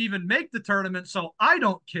didn't even make the tournament, so I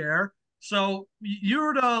don't care. So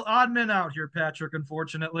you're the odd man out here, Patrick,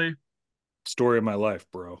 unfortunately. Story of my life,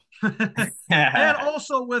 bro. And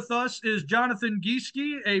also with us is Jonathan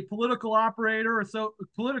Giesecke, a political operative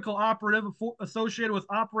associated with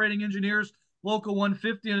Operating Engineers Local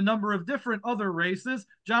 150 and a number of different other races.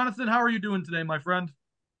 Jonathan, how are you doing today, my friend?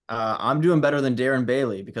 I'm doing better than Darren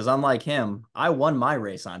Bailey because unlike him, I won my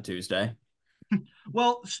race on Tuesday.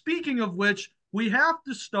 Well, speaking of which, we have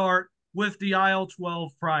to start with the IL-12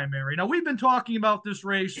 primary. Now, we've been talking about this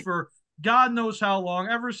race for God knows how long,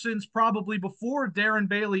 ever since probably before Darren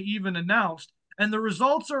Bailey even announced. And the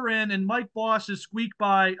results are in, and Mike Bost has squeaked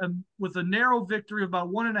by with a narrow victory of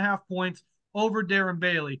about 1.5 points over Darren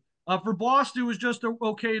Bailey. For Bost, it was just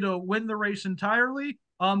okay to win the race entirely,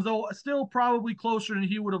 though still probably closer than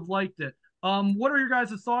he would have liked it. What are your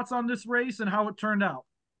guys' thoughts on this race and how it turned out?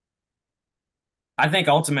 I think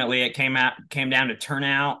ultimately it came down to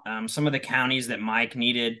turnout. Some of the counties that Mike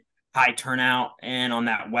needed high turnout in on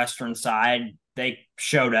that western side, they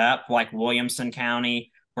showed up, like Williamson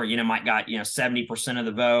County, where Mike got 70% of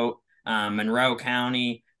the vote. Monroe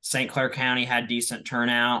County, St. Clair County had decent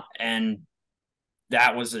turnout, and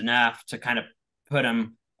that was enough to kind of put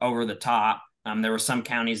him over the top. There were some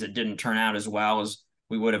counties that didn't turn out as well as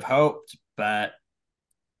we would have hoped, but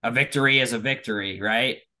a victory is a victory,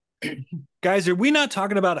 right? Guys, are we not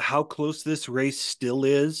talking about how close this race still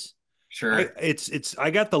is? Sure.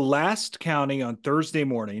 I got the last county on Thursday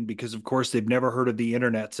morning because of course they've never heard of the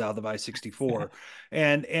internet south of I-64.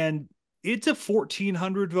 and it's a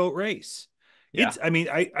 1,400 vote race. Yeah.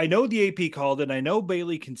 I know the AP called it. I know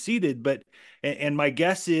Bailey conceded, but my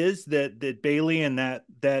guess is that Bailey and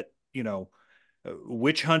that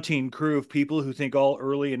witch hunting crew of people who think all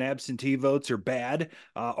early and absentee votes are bad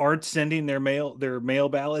aren't sending their mail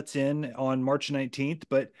ballots in on March 19th,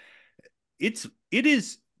 but it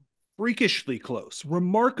is freakishly close,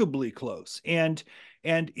 remarkably close. And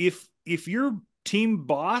if you're Team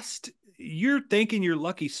Bost, you're thanking your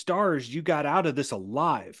lucky stars you got out of this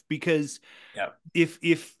alive, because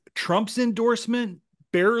if Trump's endorsement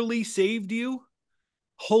barely saved you,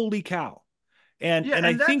 holy cow. And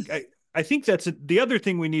I think that's the other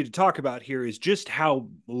thing we need to talk about here is just how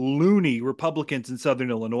loony Republicans in Southern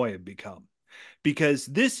Illinois have become, because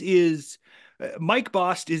this is Mike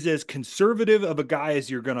Bost is as conservative of a guy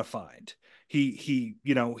as you're going to find. He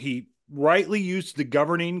rightly used the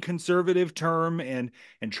governing conservative term and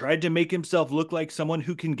tried to make himself look like someone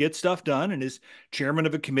who can get stuff done. And as chairman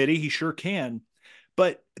of a committee, he sure can.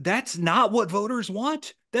 But that's not what voters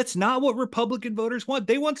want. That's not what Republican voters want.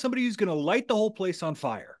 They want somebody who's going to light the whole place on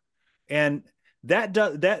fire. And those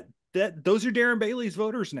are Darren Bailey's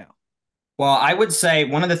voters now. Well, I would say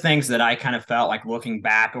one of the things that I kind of felt like looking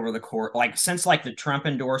back over the court, like since like the Trump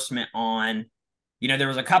endorsement on, there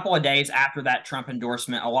was a couple of days after that Trump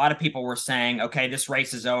endorsement, a lot of people were saying, okay, this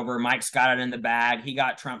race is over. Mike's got it in the bag. He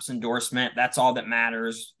got Trump's endorsement. That's all that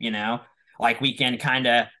matters. Like we can kind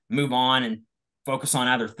of move on and focus on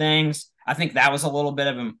other things. I think that was a little bit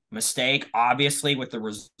of a mistake, obviously, with the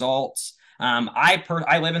results.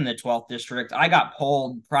 I live in the 12th district. I got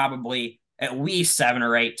polled probably at least 7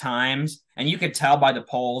 or 8 times. And you could tell by the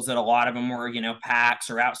polls that a lot of them were, PACs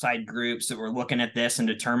or outside groups that were looking at this and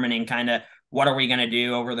determining kind of what are we going to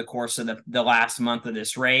do over the course of the last month of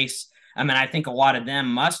this race. I think a lot of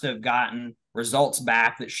them must have gotten results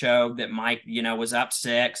back that showed that Mike, was up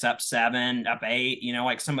 6, up 7, up 8,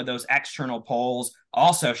 like some of those external polls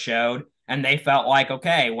also showed. And they felt like,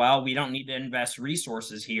 okay, well, we don't need to invest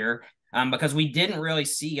resources here because we didn't really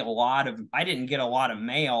see I didn't get a lot of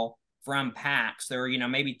mail from PACs. There were,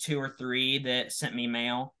 maybe 2 or 3 that sent me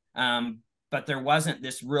mail. But there wasn't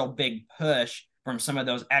this real big push from some of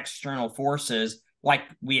those external forces like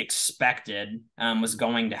we expected was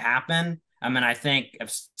going to happen. And I think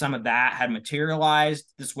if some of that had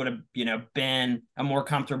materialized, this would have, been a more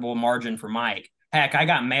comfortable margin for Mike. Heck, I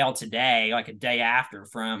got mail today, like a day after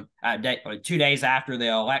from 2 days after the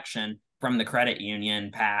election from the credit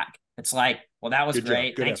union PAC. It's like, well, that was Good great.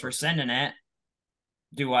 job. Good Thanks effort. for sending it.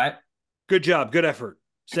 Do what? Good job. Good effort.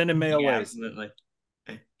 Sending mail Yeah, late. absolutely.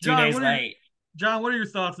 2 John, days late. John, what are your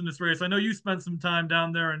thoughts on this race? I know you spent some time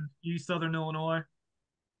down there in East Southern Illinois.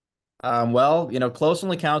 Well, close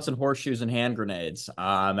only counts in horseshoes and hand grenades.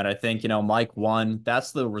 And I think, Mike won.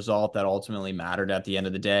 That's the result that ultimately mattered at the end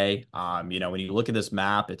of the day. When you look at this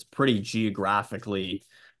map, it's pretty geographically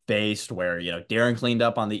based where, Darren cleaned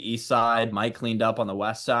up on the east side, Mike cleaned up on the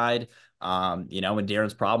west side. And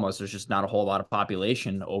Darren's problem was there's just not a whole lot of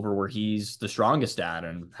population over where he's the strongest at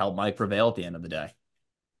and helped Mike prevail at the end of the day.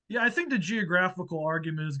 Yeah, I think the geographical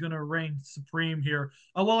argument is going to reign supreme here.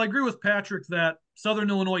 While I agree with Patrick that Southern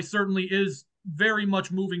Illinois certainly is very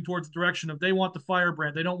much moving towards the direction of they want the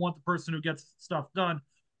firebrand, they don't want the person who gets stuff done.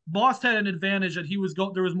 Bost had an advantage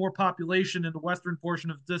that there was more population in the western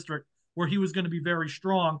portion of the district where he was going to be very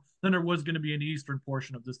strong than there was going to be in the eastern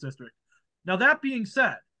portion of this district. Now, that being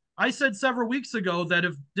said, I said several weeks ago that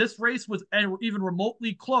if this race was even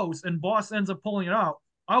remotely close and Bost ends up pulling it out,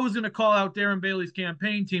 I was going to call out Darren Bailey's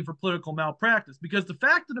campaign team for political malpractice, because the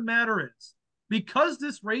fact of the matter is, because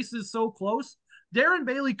this race is so close, Darren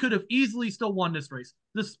Bailey could have easily still won this race,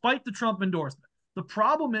 despite the Trump endorsement. The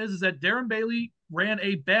problem is that Darren Bailey ran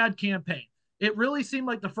a bad campaign. It really seemed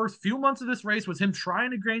like the first few months of this race was him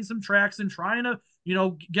trying to gain some traction, trying to,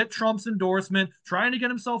 get Trump's endorsement, trying to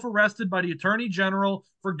get himself arrested by the attorney general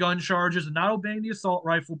for gun charges and not obeying the assault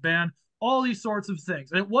rifle ban, all these sorts of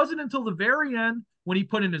things. And it wasn't until the very end when he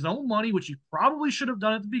put in his own money, which he probably should have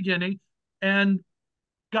done at the beginning, and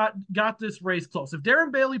got this race close. If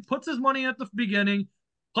Darren Bailey puts his money at the beginning,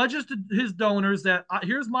 pledges to his donors that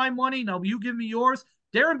here's my money, now you give me yours,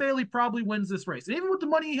 Darren Bailey probably wins this race. And even with the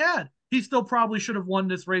money he had, he still probably should have won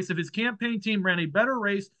this race if his campaign team ran a better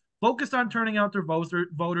race, focused on turning out their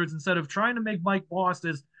voters instead of trying to make Mike Bost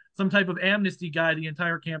as some type of amnesty guy the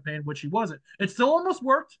entire campaign, which he wasn't. It still almost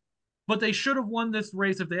worked, but they should have won this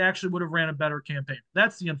race if they actually would have ran a better campaign.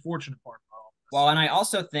 That's the unfortunate part. Well, and I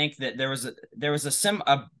also think that there was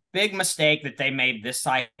a big mistake that they made this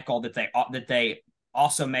cycle that they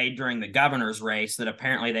also made during the governor's race that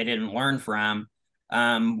apparently they didn't learn from.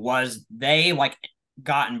 Was they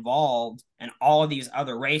got involved in all of these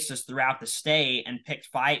other races throughout the state and picked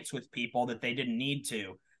fights with people that they didn't need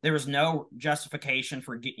to. There was no justification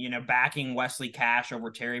for backing Wesley Cash over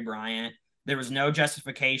Terri Bryant. There was no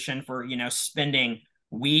justification for spending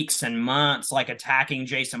weeks and months attacking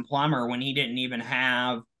Jason Plummer when he didn't even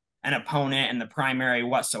have an opponent in the primary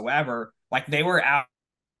whatsoever. They were out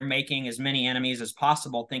making as many enemies as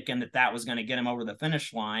possible, thinking that was going to get him over the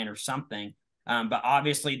finish line or something. But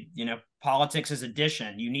obviously, politics is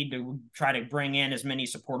addition. You need to try to bring in as many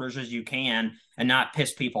supporters as you can and not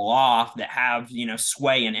piss people off that have,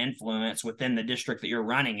 sway and influence within the district that you're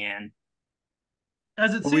running in.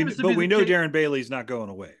 As it seems to be, but we know Darren Bailey's not going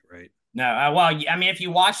away, right? No, well, if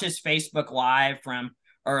you watch his Facebook Live from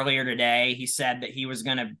earlier today, he said that he was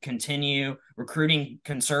going to continue recruiting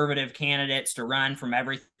conservative candidates to run from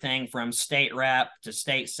everything from state rep to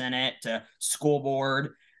state senate to school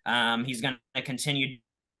board. He's going to continue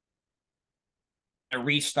a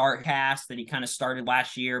restart cast that he kind of started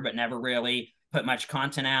last year, but never really put much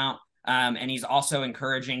content out. And he's also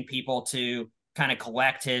encouraging people to kind of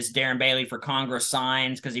collect his Darren Bailey for Congress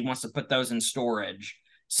signs because he wants to put those in storage.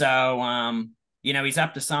 So, he's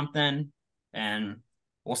up to something, and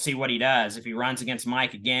we'll see what he does. If he runs against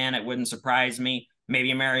Mike again, it wouldn't surprise me.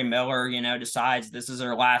 Maybe Mary Miller, decides this is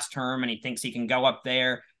her last term and he thinks he can go up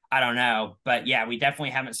there. I don't know. But yeah, we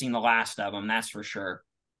definitely haven't seen the last of him. That's for sure.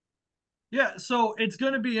 Yeah, so it's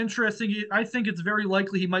going to be interesting. I think it's very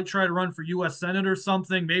likely he might try to run for U.S. Senate or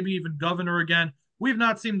something, maybe even governor again. We've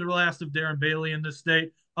not seen the last of Darren Bailey in this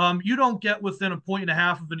state. You don't get within 1.5 points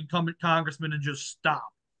of an incumbent congressman and just stop.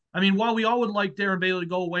 While we all would like Darren Bailey to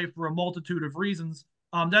go away for a multitude of reasons,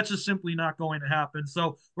 that's just simply not going to happen.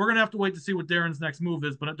 So we're going to have to wait to see what Darren's next move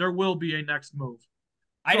is, but there will be a next move.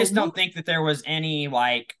 I just don't think that there was any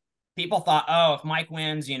people thought, oh, if Mike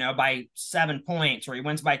wins, by 7 points or he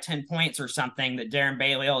wins by 10 points or something, that Darren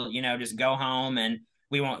Bailey will, just go home and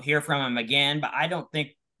we won't hear from him again. But I don't think,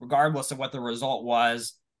 regardless of what the result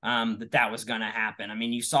was, that was going to happen.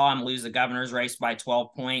 You saw him lose the governor's race by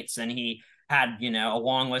 12 points and he had, a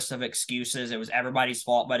long list of excuses. It was everybody's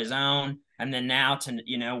fault but his own. And then now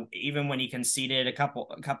even when he conceded a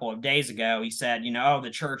couple of days ago, he said, the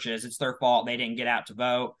churches, it's their fault. They didn't get out to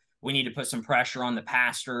vote. We need to put some pressure on the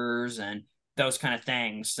pastors and those kind of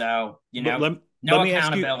things. So, no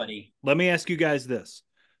accountability. Let me ask you guys this.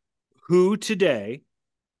 Who today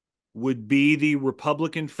would be the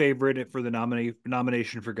Republican favorite for the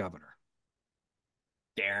nomination for governor?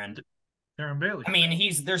 Darren Bailey. I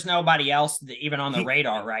mean, there's nobody else even on the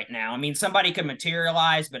radar right now. I mean, somebody could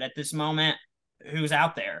materialize, but at this moment, who's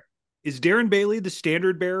out there? Is Darren Bailey the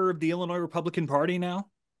standard bearer of the Illinois Republican Party now?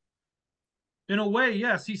 In a way,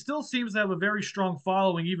 yes. He still seems to have a very strong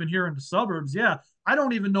following, even here in the suburbs. Yeah, I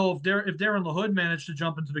don't even know if Darren LaHood managed to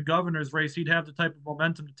jump into the governor's race, he'd have the type of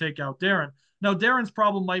momentum to take out Darren. Now, Darren's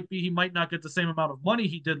problem might be he might not get the same amount of money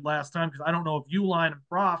he did last time, because I don't know if Uline and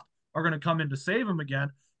Proft are going to come in to save him again.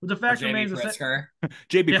 But the fact remains that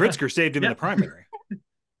JB Pritzker saved him in the primary.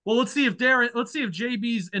 Well, let's see if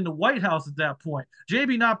JB's in the White House at that point.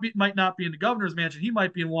 JB might not be in the governor's mansion. He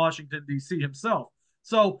might be in Washington, D.C. himself.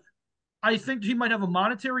 So I think he might have a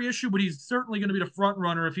monetary issue, but he's certainly going to be the front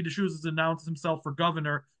runner if he chooses to announce himself for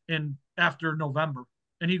governor after November.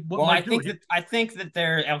 And I think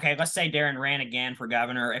that okay, let's say Darren ran again for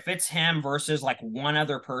governor. If it's him versus like one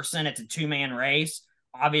other person, it's a 2-man race.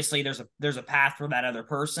 Obviously, there's a path for that other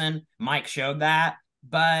person. Mike showed that.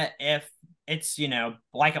 But if it's,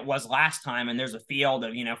 like it was last time and there's a field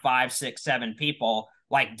of, 5, 6, 7 people,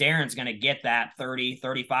 like Darren's going to get that 30,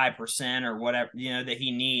 35% or whatever, that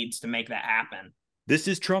he needs to make that happen. This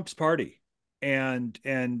is Trump's party. And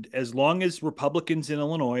as long as Republicans in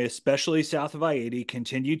Illinois, especially south of I-80,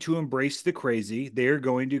 continue to embrace the crazy, they're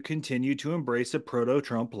going to continue to embrace a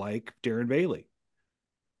proto-Trump like Darren Bailey.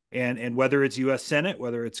 And whether it's U.S. Senate,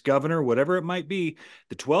 whether it's governor, whatever it might be,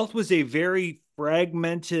 the 12th was a very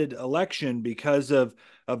fragmented election because of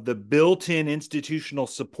the built-in institutional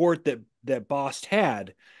support that Bost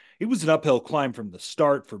had. It was an uphill climb from the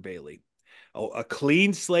start for Bailey. A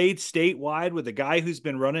clean slate statewide with a guy who's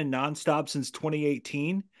been running nonstop since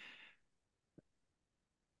 2018.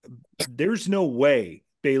 There's no way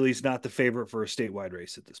Bailey's not the favorite for a statewide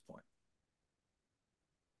race at this point.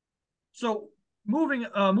 So moving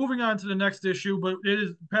on to the next issue, but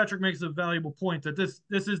Patrick makes a valuable point that this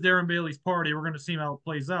is Darren Bailey's party. We're going to see how it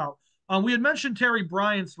plays out. We had mentioned Terri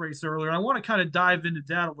Bryant's race earlier, and I want to kind of dive into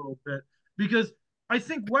that a little bit because I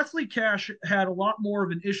think Wesley Cash had a lot more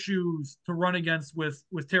of an issues to run against with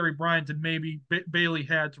Terri Bryant than maybe Bailey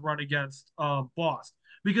had to run against Bost,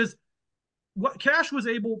 because what Cash was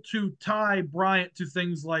able to tie Bryant to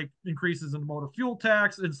things like increases in the motor fuel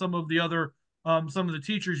tax and some of the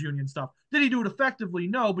teachers union stuff. Did he do it effectively?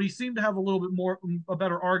 No, but he seemed to have a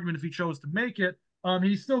better argument if he chose to make it.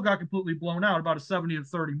 He still got completely blown out, about a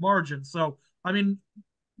 70-30 margin. So, I mean,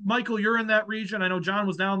 Michael, you're in that region. I know John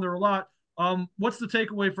was down there a lot. What's the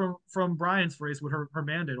takeaway from Bryant's race with her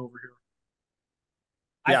mandate over here?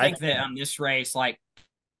 I think that this race, like,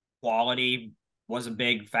 quality was a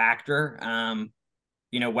big factor.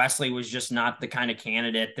 Wesley was just not the kind of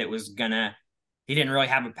candidate that was he didn't really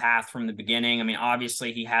have a path from the beginning. I mean,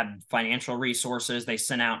 obviously he had financial resources. They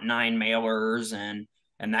sent out 9 mailers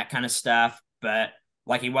and that kind of stuff, but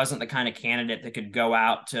like he wasn't the kind of candidate that could go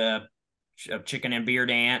out to a chicken and beer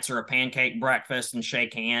dance or a pancake breakfast and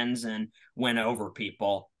shake hands and win over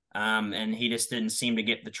people. And he just didn't seem to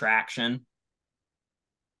get the traction.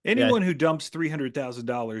 Anyone who dumps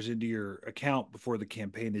 $300,000 into your account before the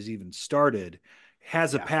campaign has even started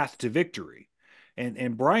has a path to victory.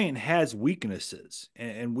 And Bryant has weaknesses.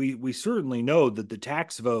 And we certainly know that the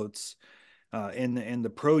tax votes and the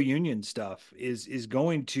pro-union stuff is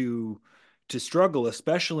going to struggle,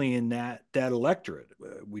 especially in that electorate.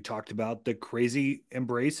 We talked about the crazy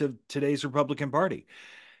embrace of today's Republican Party.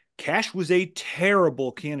 Cash was a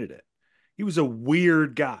terrible candidate. He was a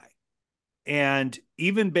weird guy. And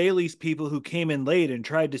even Bailey's people who came in late and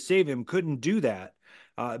tried to save him couldn't do that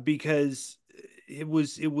because he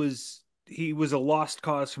was a lost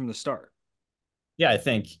cause from the start. Yeah, I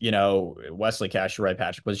think, Wesley Cash, you're right,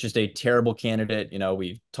 Patrick, was just a terrible candidate.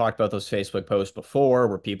 We've talked about those Facebook posts before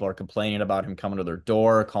where people are complaining about him coming to their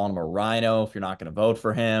door, calling him a rhino if you're not going to vote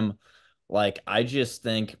for him. Like, I just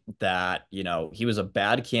think that, he was a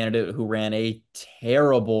bad candidate who ran a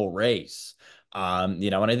terrible race.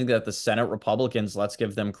 And I think that the Senate Republicans, let's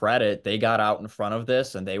give them credit, they got out in front of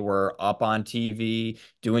this and they were up on TV,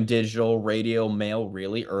 doing digital, radio, mail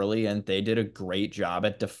really early, and they did a great job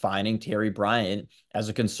at defining Terri Bryant as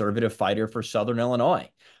a conservative fighter for Southern Illinois.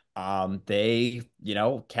 Cash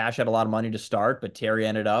had a lot of money to start, but Terri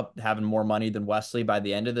ended up having more money than Wesley by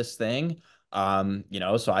the end of this thing.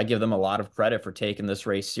 So I give them a lot of credit for taking this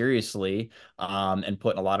race seriously, and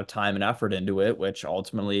putting a lot of time and effort into it, which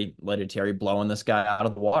ultimately led to Terri blowing this guy out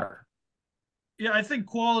of the water. Yeah, I think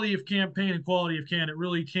quality of campaign and quality of candidate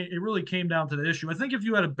really came down to the issue. I think if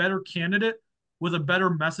you had a better candidate with a better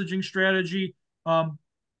messaging strategy,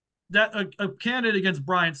 that a candidate against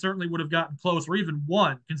Bryant certainly would have gotten close or even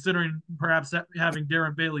won, considering perhaps having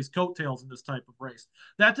Darren Bailey's coattails in this type of race.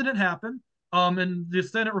 That didn't happen. And the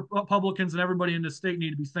Senate Republicans and everybody in the state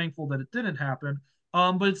need to be thankful that it didn't happen.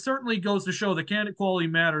 But it certainly goes to show that candidate quality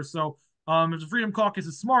matters. So if the Freedom Caucus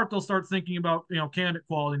is smart, they'll start thinking about candidate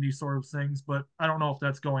quality and these sort of things. But I don't know if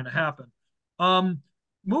that's going to happen.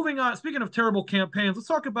 Moving on, speaking of terrible campaigns, let's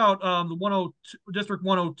talk about the District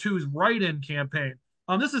 102's write-in campaign.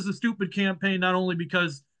 This is a stupid campaign, not only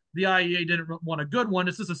because the IEA didn't want a good one.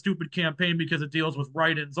 This is a stupid campaign because it deals with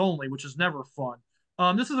write-ins only, which is never fun.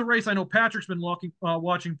 This is a race I know Patrick's been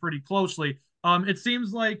watching pretty closely. It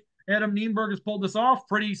seems like Adam Niemerg has pulled this off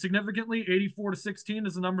pretty significantly. 84-16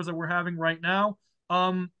 is the numbers that we're having right now.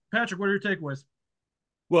 Patrick, what are your takeaways?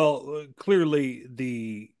 Well, clearly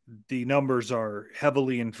the numbers are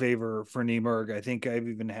heavily in favor for Niemerg. I think I've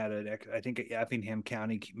even had it. I think Effingham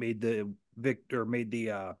County made the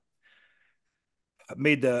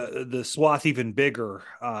swath even bigger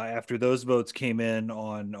after those votes came in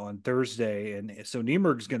on Thursday, and so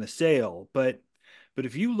Niemerg's going to sail. But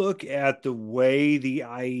if you look at the way the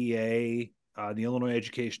IEA, the Illinois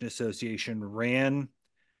Education Association, ran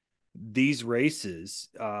these races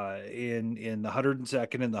in the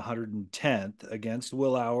 102nd and the 110th against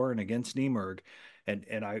Willauer and against Niemerg.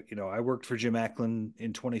 And I worked for Jim Ackland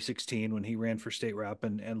in 2016 when he ran for state rep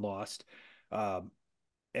and lost,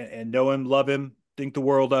 and know him, love him, think the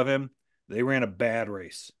world of him. They ran a bad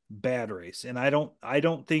race. And I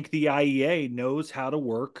don't think the IEA knows how to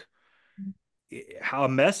work how a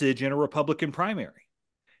message in a Republican primary.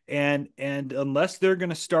 And unless they're going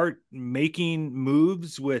to start making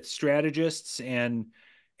moves with strategists and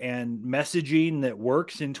messaging that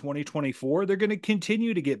works in 2024, they're going to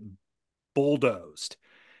continue to get bulldozed.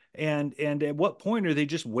 And at what point are they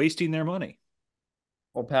just wasting their money?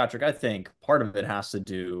 Well, Patrick, I think part of it has to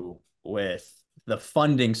do with the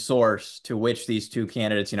funding source to which these two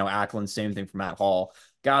candidates, Ackland, same thing for Matt Hall,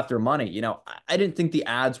 got their money. I didn't think the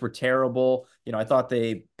ads were terrible. I thought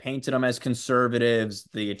they painted them as conservatives.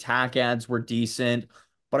 The attack ads were decent.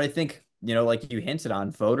 But I think, like you hinted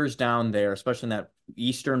on, voters down there, especially in that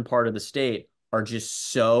eastern part of the state, are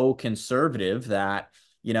just so conservative that,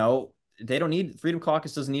 they don't need, Freedom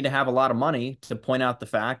Caucus doesn't need to have a lot of money to point out the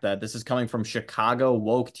fact that this is coming from Chicago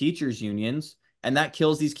woke teachers unions, and that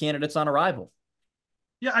kills these candidates on arrival.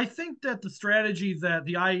 Yeah, I think that the strategy that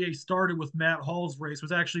the IEA started with Matt Hall's race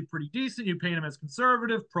was actually pretty decent. You paint him as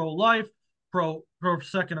conservative, pro-life, pro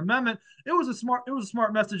Second Amendment. It was a smart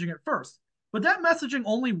messaging at first, but that messaging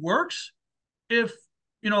only works if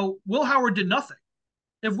Will Howard did nothing.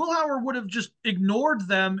 If Will Howard would have just ignored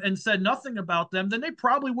them and said nothing about them, then they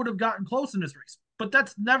probably would have gotten close in this race. But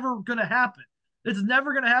that's never going to happen. It's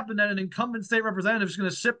never going to happen that an incumbent state representative is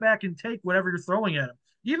going to sit back and take whatever you're throwing at him.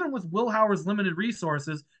 Even with Will Howard's limited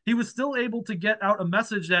resources, he was still able to get out a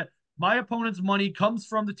message that my opponent's money comes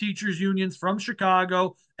from the teachers' unions from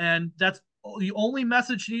Chicago, and that's the only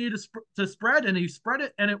message he needed to spread, and he spread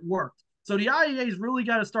it, and it worked. So the IEA's really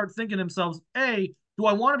got to start thinking themselves, A, do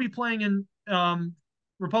I want to be playing in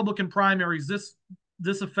Republican primaries this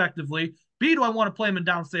effectively? B, do I want to play them in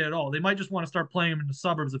downstate at all? They might just want to start playing them in the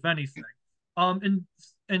suburbs, if anything.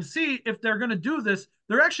 And C, if they're going to do this,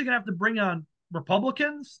 they're actually going to have to bring on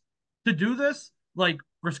Republicans to do this, like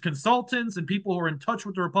consultants and people who are in touch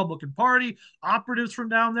with the Republican Party, operatives from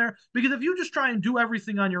down there. Because if you just try and do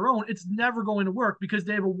everything on your own, it's never going to work because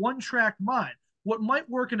they have a one-track mind. What might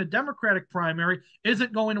work in a Democratic primary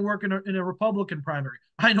isn't going to work in a Republican primary.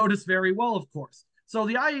 I know this very well, of course. So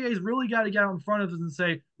the IEA's really got to get out in front of this and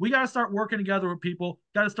say, we got to start working together with people,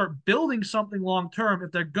 got to start building something long-term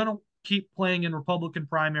if they're going to keep playing in Republican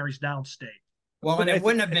primaries downstate. Well, and it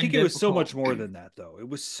wouldn't have been I think difficult. It was so much more than that, though. It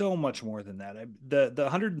was so much more than that. The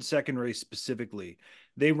 102nd race specifically,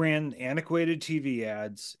 they ran antiquated TV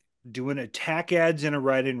ads, doing attack ads in a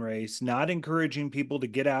write-in race, not encouraging people to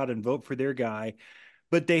get out and vote for their guy,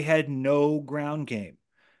 but they had no ground game.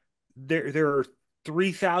 There are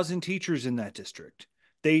 3,000 teachers in that district.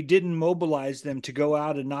 They didn't mobilize them to go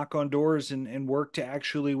out and knock on doors and work to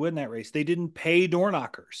actually win that race. They didn't pay door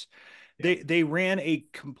knockers. They ran a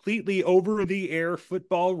completely over-the-air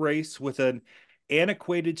football race with an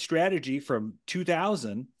antiquated strategy from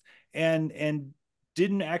 2000 and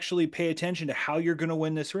didn't actually pay attention to how you're going to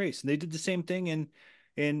win this race. And they did the same thing in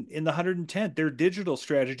the 110th. Their digital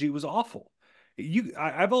strategy was awful.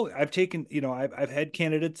 I've taken, I've had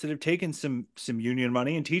candidates that have taken some union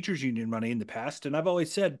money and teachers union money in the past, and I've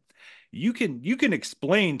always said you can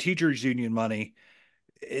explain teachers union money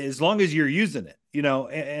as long as you're using it,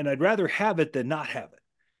 and I'd rather have it than not have it.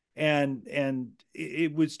 And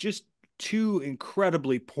it was just two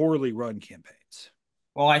incredibly poorly run campaigns.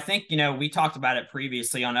 Well, I think, we talked about it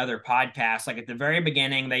previously on other podcasts. Like at the very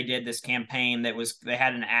beginning, they did this campaign they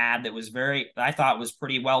had an ad that was I thought was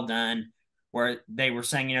pretty well done, where they were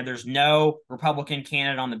saying, there's no Republican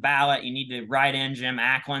candidate on the ballot. You need to write in Jim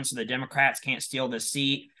Ackland so the Democrats can't steal the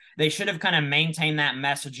seat. They should have kind of maintained that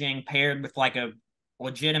messaging paired with like a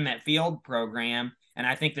legitimate field program. And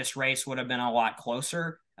I think this race would have been a lot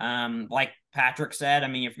closer. Like Patrick said, I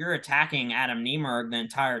mean, if you're attacking Adam Niemerg the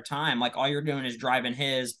entire time, like all you're doing is driving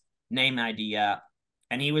his name ID up.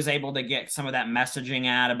 And he was able to get some of that messaging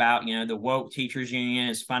out about, the woke teachers union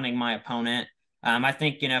is funding my opponent. I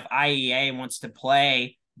think, if IEA wants to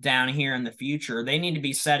play down here in the future, they need to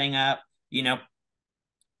be setting up,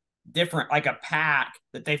 different, like a PAC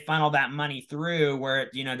that they funnel that money through where,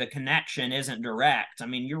 the connection isn't direct. I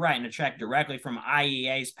mean, you're writing a check directly from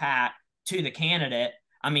IEA's PAC to the candidate.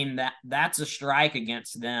 I mean, that's a strike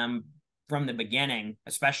against them from the beginning,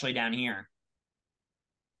 especially down here.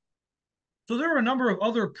 So there were a number of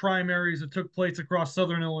other primaries that took place across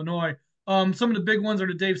Southern Illinois. Some of the big ones are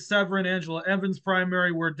the Dave Severin, Angela Evans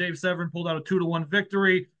primary, where Dave Severin pulled out a 2-1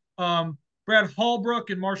 victory. Brad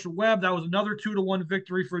Hallbrook and Marshall Webb, that was another 2-1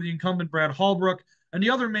 victory for the incumbent Brad Hallbrook. And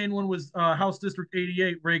the other main one was House District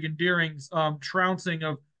 88, Reagan Deering's trouncing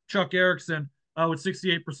of Chuck Erickson with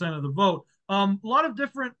 68% of the vote. A lot of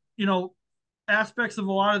different, aspects of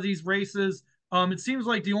a lot of these races. It seems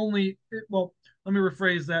like let me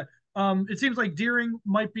rephrase that. It seems like Deering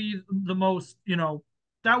might be the most,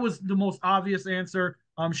 that was the most obvious answer.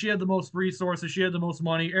 She had the most resources. She had the most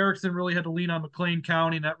money. Erickson really had to lean on McLean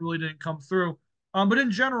County, and that really didn't come through. But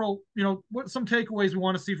in general, what some takeaways we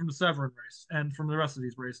want to see from the Severin race and from the rest of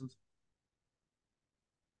these races?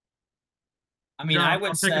 I mean, John, I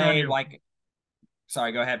would say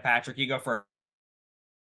sorry, go ahead, Patrick. You go first.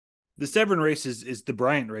 The Severin race is the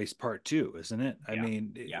Bryant race part 2, isn't it? Yeah. I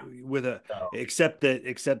mean, yeah. except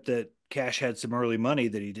that Cash had some early money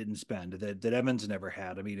that he didn't spend that Evans never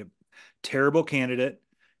had. I mean, a terrible candidate,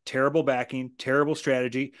 terrible backing, terrible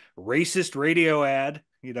strategy, racist radio ad,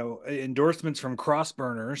 endorsements from cross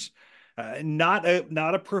burners, not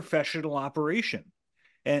a professional operation.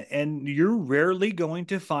 And you're rarely going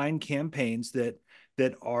to find campaigns that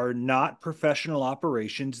are not professional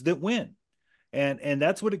operations that win. And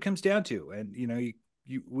that's what it comes down to. And,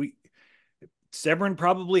 Severin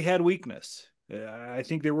probably had weakness. I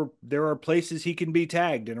think there are places he can be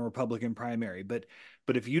tagged in a Republican primary, but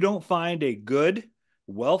if you don't find a good,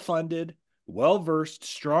 well-funded, well-versed,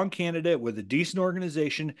 strong candidate with a decent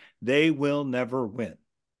organization, they will never win.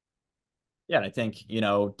 Yeah, and I think,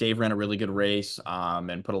 Dave ran a really good race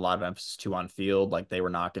and put a lot of emphasis too on field. Like they were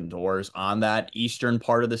knocking doors on that eastern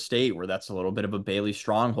part of the state where that's a little bit of a Bailey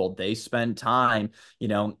stronghold. They spent time,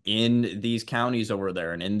 in these counties over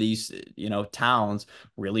there and in these, towns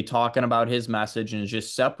really talking about his message and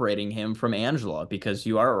just separating him from Angela, because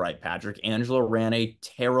you are right, Patrick. Angela ran a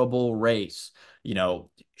terrible race.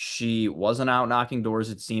 She wasn't out knocking doors.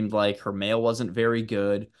 It seemed like her mail wasn't very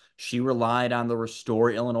good. She relied on the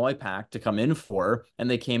Restore Illinois PAC to come in for her, and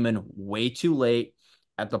they came in way too late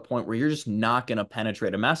at the point where you're just not going to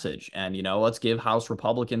penetrate a message. And, let's give House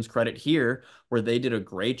Republicans credit here where they did a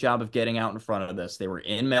great job of getting out in front of this. They were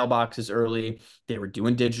in mailboxes early. They were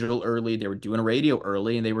doing digital early. They were doing radio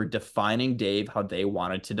early, and they were defining Dave how they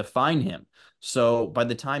wanted to define him. So by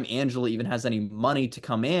the time Angela even has any money to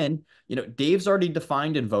come in, Dave's already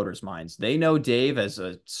defined in voters' minds. They know Dave as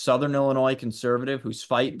a Southern Illinois conservative who's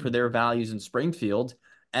fighting for their values in Springfield.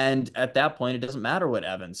 And at that point, it doesn't matter what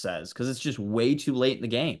Evans says because it's just way too late in the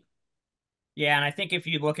game. Yeah, and I think if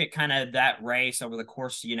you look at kind of that race over the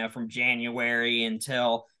course, from January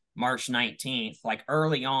until March 19th, like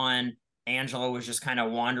early on, Angela was just kind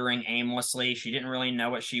of wandering aimlessly. She didn't really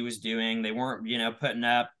know what she was doing. They weren't, putting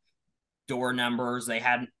up door numbers. They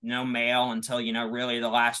had no mail until, really the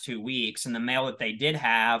last 2 weeks. And the mail that they did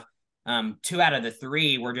have, 2 out of the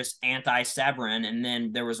 3 were just anti-Severin. And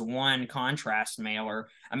then there was one contrast mailer.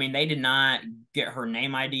 I mean, they did not get her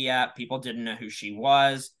name ID up. People didn't know who she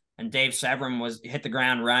was. And Dave Severin hit the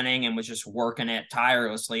ground running and was just working it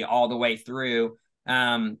tirelessly all the way through.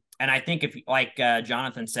 And I think if, like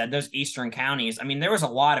Jonathan said, those eastern counties, I mean, there was a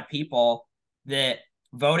lot of people that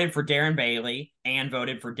voted for Darren Bailey and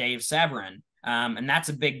voted for Dave Severin. And that's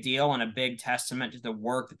a big deal and a big testament to the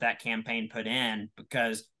work that campaign put in,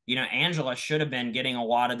 because Angela should have been getting a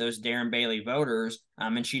lot of those Darren Bailey voters,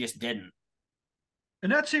 and she just didn't.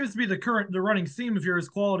 And that seems to be the running theme of his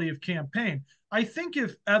quality of campaign. I think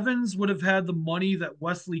if Evans would have had the money that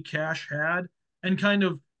Wesley Cash had and kind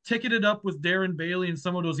of ticketed up with Darren Bailey in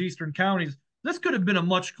some of those eastern counties, this could have been a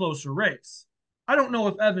much closer race. I don't know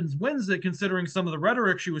if Evans wins it, considering some of the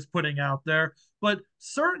rhetoric she was putting out there, but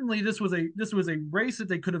certainly this was a race that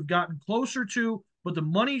they could have gotten closer to, but the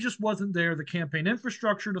money just wasn't there. The campaign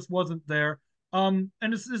infrastructure just wasn't there. And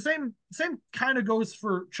it's the same kind of goes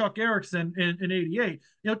for Chuck Erickson in '88.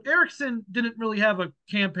 Erickson didn't really have a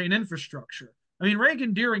campaign infrastructure. I mean,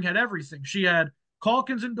 Reagan Deering had everything. She had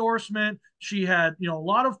Calkins endorsement. She had a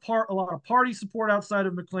lot of party support outside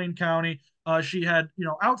of McLean County. She had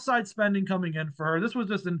outside spending coming in for her. This was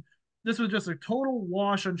just a total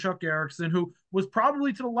wash on Chuck Erickson, who was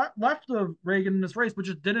probably to the left of Reagan in this race, but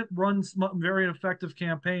just didn't run very effective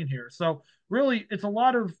campaign here. So really, it's a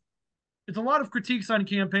lot of critiques on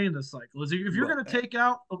campaign this cycle. If you're going to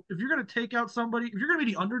take out somebody, if you're going to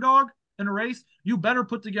be the underdog in a race, you better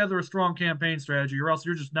put together a strong campaign strategy, or else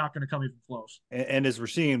you're just not going to come even close. And as we're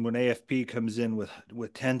seeing, when AFP comes in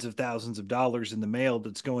with tens of thousands of dollars in the mail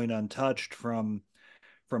that's going untouched from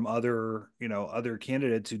other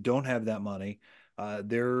candidates who don't have that money,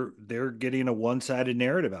 they're getting a one-sided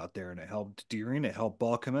narrative out there, and it helped Deering, it helped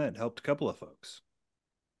Balkema, it helped a couple of folks.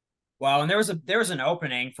 Well, and there was an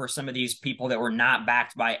opening for some of these people that were not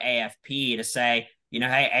backed by AFP to say,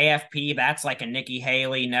 hey, AFP, that's like a Nikki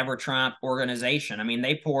Haley, Never Trump organization. I mean,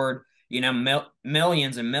 they poured,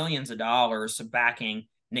 millions and millions of dollars backing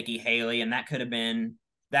Nikki Haley, and that could have been,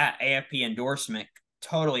 that AFP endorsement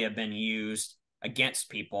totally have been used against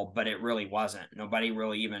people, but it really wasn't. Nobody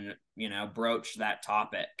really even, broached that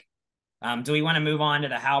topic. Do we want to move on to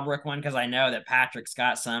the Halbrook one? Because I know that Patrick's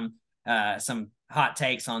got some hot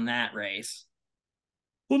takes on that race.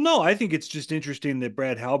 Well, no, I think it's just interesting that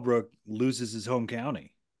Brad Halbrook loses his home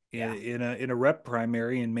county in a rep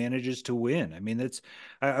primary and manages to win. I mean,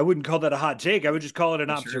 I wouldn't call that a hot take. I would just call it an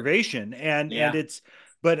observation. And it's,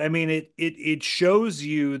 but I mean, it shows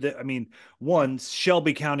you that, I mean, one,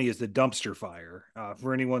 Shelby County is the dumpster fire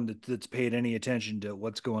for anyone that's paid any attention to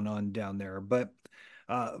what's going on down there. But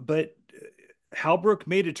Halbrook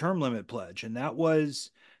made a term limit pledge, and that was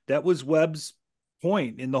Webb's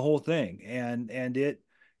point in the whole thing, and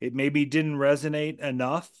it maybe didn't resonate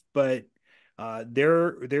enough, but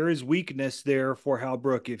there is weakness there for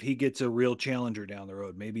Halbrook if he gets a real challenger down the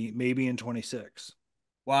road, maybe in 26.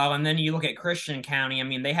 Well, and then you look at Christian County. I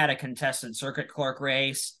mean, they had a contested circuit clerk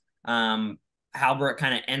race. Halbrook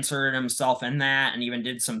kind of inserted himself in that and even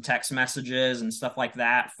did some text messages and stuff like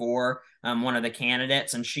that for one of the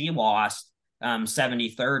candidates, and she lost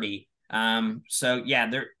 70-30. So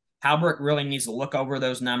yeah, Halbrook really needs to look over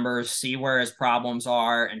those numbers, see where his problems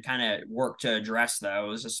are, and kind of work to address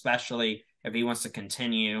those, especially if he wants to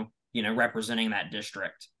continue, representing that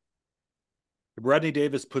district. If Rodney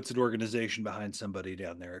Davis puts an organization behind somebody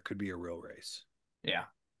down there, it could be a real race. Yeah.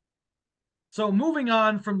 So moving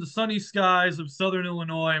on from the sunny skies of Southern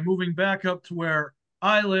Illinois, moving back up to where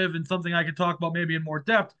I live, and something I could talk about maybe in more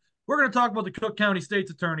depth, we're going to talk about the Cook County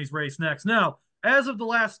State's Attorney's race next. Now, as of the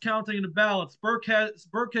last counting of the ballots, Burke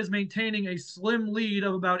has maintaining a slim lead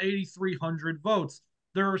of about 8,300 votes.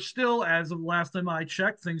 There are still, as of the last time I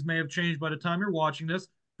checked, things may have changed by the time you're watching this,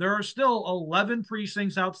 there are still 11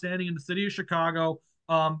 precincts outstanding in the city of Chicago,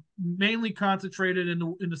 mainly concentrated in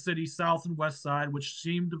the city's south and west side, which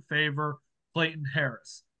seem to favor Clayton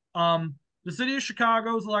Harris. The city of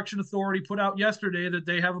Chicago's election authority put out yesterday that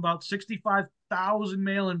they have about 65,000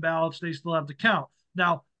 mail-in ballots they still have to count.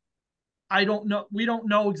 Now, I don't know. We don't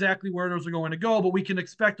know exactly where those are going to go, but we can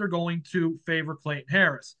expect they're going to favor Clayton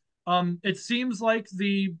Harris. It seems like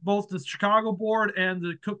both the Chicago board and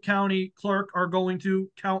the Cook County clerk are going to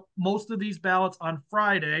count most of these ballots on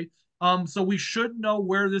Friday. So we should know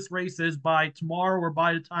where this race is by tomorrow or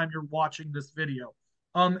by the time you're watching this video.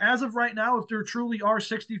 As of right now, if there truly are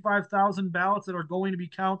 65,000 ballots that are going to be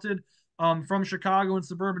counted from Chicago and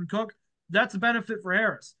suburban Cook, that's a benefit for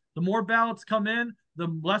Harris. The more ballots come in, the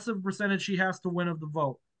less of a percentage she has to win of the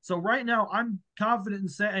vote. So right now, I'm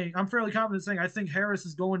fairly confident in saying I think Harris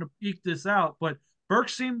is going to eke this out, but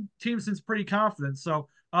Burke's team seems pretty confident. So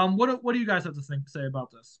what do you guys have to say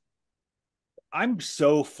about this? I'm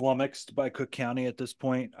so flummoxed by Cook County at this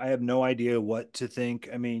point. I have no idea what to think.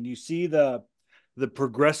 I mean, you see the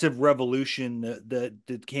progressive revolution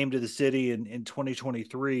that came to the city in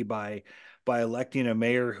 2023 by electing a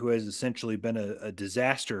mayor who has essentially been a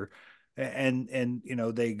disaster. And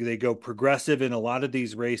they go progressive in a lot of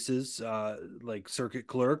these races, like circuit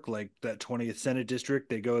clerk, like that 20th Senate district,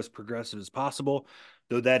 they go as progressive as possible.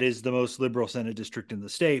 though that is the most liberal Senate district in the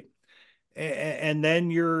state. And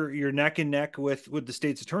then you're neck and neck with the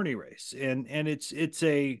state's attorney race, and it's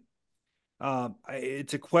a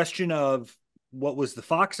question of what was the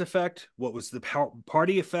Fox effect, what was the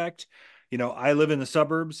party effect. I live in the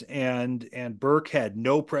suburbs, and Burke had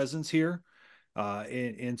no presence here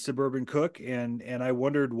in suburban Cook, and I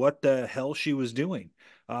wondered what the hell she was doing.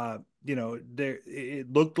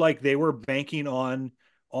 It looked like they were banking on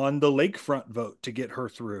the lakefront vote to get her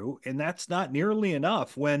through, and that's not nearly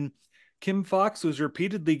enough when Kim Foxx was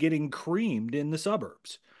repeatedly getting creamed in the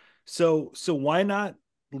suburbs. So why not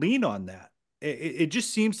lean on that? It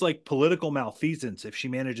just seems like political malfeasance if she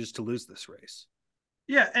manages to lose this race.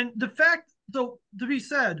 Yeah, and the fact, though, to be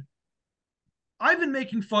said, I've been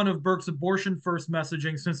making fun of Burke's abortion first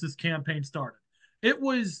messaging since this campaign started. It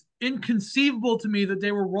was inconceivable to me that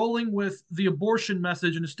they were rolling with the abortion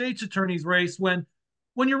message in the state's attorney's race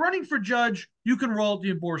when you're running for judge, you can roll out the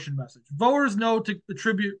abortion message. Voters know to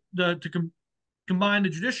attribute combine the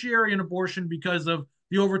judiciary and abortion because of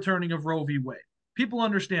the overturning of Roe v. Wade. People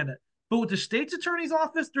understand it. But with the state's attorney's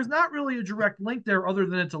office, there's not really a direct link there other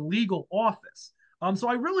than it's a legal office. So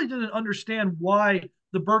I really didn't understand why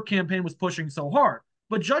the Burke campaign was pushing so hard.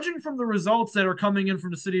 But judging from the results that are coming in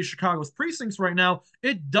from the city of Chicago's precincts right now,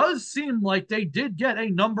 it does seem like they did get a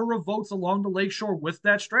number of votes along the lakeshore with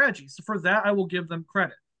that strategy. So for that, I will give them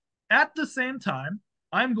credit. At the same time,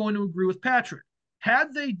 I'm going to agree with Patrick.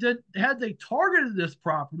 Had they targeted this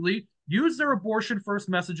properly, used their abortion first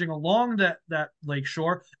messaging along that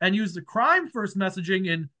lakeshore, and used the crime first messaging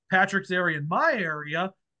in Patrick's area and my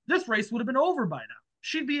area, this race would have been over by now.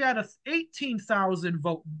 She'd be at a 18,000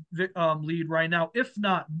 vote lead right now, if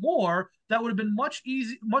not more. That would have been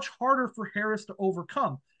much harder for Harris to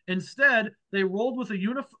overcome. Instead, they rolled with a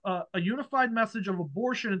unified message of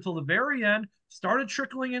abortion until the very end, started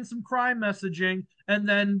trickling in some crime messaging, and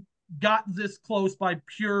then got this close by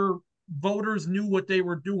pure voters knew what they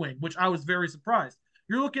were doing, which I was very surprised.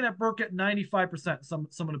 You're looking at Burke at 95% some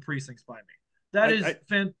of the precincts by me. That is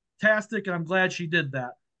fantastic, and I'm glad she did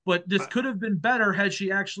that. But this could have been better had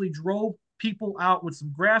she actually drove people out with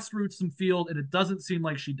some grassroots, some field, and it doesn't seem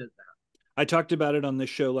like she did that. I talked about it on this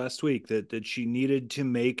show last week that she needed to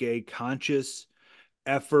make a conscious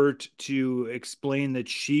effort to explain that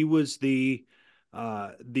she was the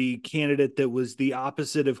candidate that was the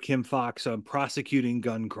opposite of Kim Foxx on prosecuting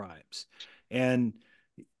gun crimes. And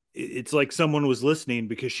it's like someone was listening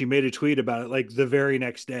because she made a tweet about it like the very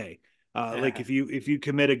next day. Like if you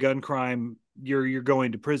commit a gun crime, you're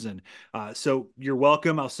going to prison. So you're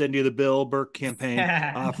welcome. I'll send you the Bill Burke campaign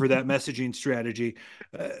for that messaging strategy.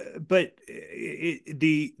 But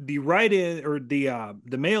the write-in or the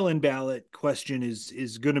mail-in ballot question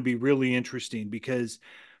is going to be really interesting because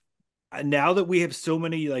now that we have so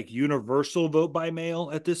many like universal vote by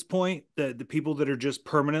mail at this point, the people that are just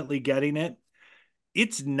permanently getting it,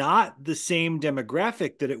 it's not the same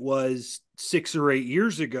demographic that it was 6 or 8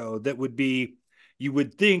 years ago. That would be, you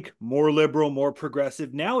would think, more liberal, more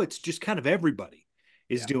progressive. Now it's just kind of everybody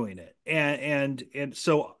is doing it. And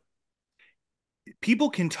so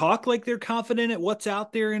people can talk like they're confident at what's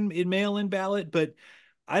out there in mail-in ballot, but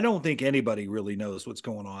I don't think anybody really knows what's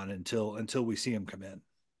going on until we see them come in.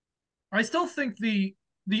 I still think the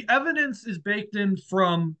evidence is baked in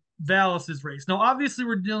from Vallis's race. Now, obviously,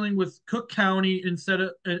 we're dealing with Cook County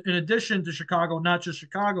in addition to Chicago, not just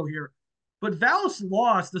Chicago here. But Vallis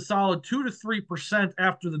lost a solid 2 to 3%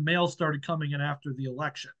 after the mail started coming in after the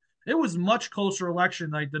election. It was much closer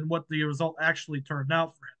election night than what the result actually turned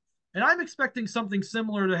out for him. And I'm expecting something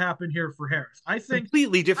similar to happen here for Harris. I think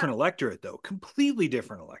completely different electorate, though. Completely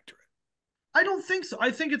different electorate. I don't think so.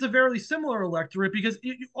 I think it's a very similar electorate because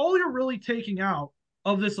all you're really taking out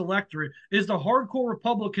of this electorate is the hardcore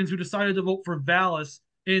Republicans who decided to vote for Vallis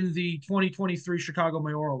in the 2023 Chicago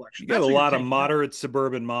mayoral election. You got a lot of moderate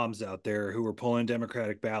suburban moms out there who are pulling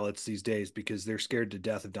Democratic ballots these days because they're scared to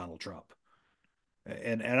death of Donald Trump.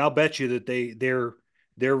 And I'll bet you that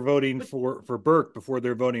they're voting for Burke before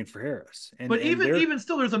they're voting for Harris. But even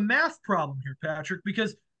still, there's a math problem here, Patrick,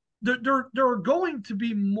 because there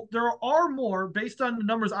are more based on the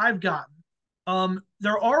numbers I've gotten.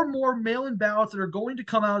 There are more mail-in ballots that are going to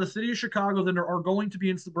come out of the city of Chicago than there are going to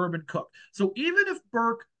be in suburban Cook. So even if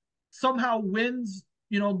Burke somehow wins,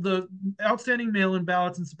 the outstanding mail-in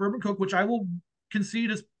ballots in suburban Cook, which I will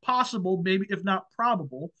concede is possible, maybe if not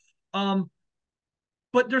probable,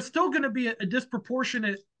 but there's still going to be a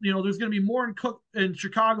disproportionate. There's going to be more in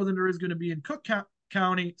Chicago than there is going to be in Cook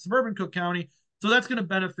County, suburban Cook County. So that's going to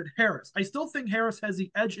benefit Harris. I still think Harris has the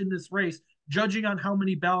edge in this race, judging on how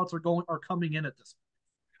many ballots are coming in at this point.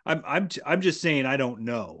 I'm just saying I don't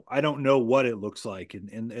know. I don't know what it looks like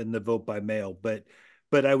in the vote by mail, but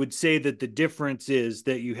I would say that the difference is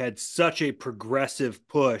that you had such a progressive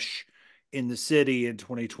push in the city in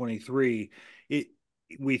 2023.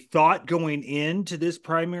 We thought going into this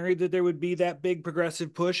primary that there would be that big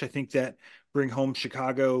progressive push. I think that Bring Home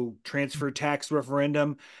Chicago transfer tax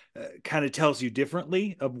referendum kind of tells you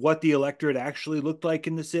differently of what the electorate actually looked like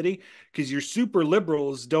in the city, because your super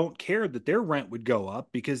liberals don't care that their rent would go up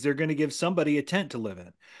because they're going to give somebody a tent to live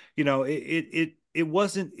in. It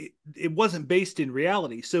wasn't based in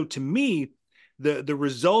reality. So to me, the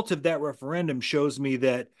result of that referendum shows me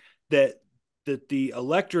that the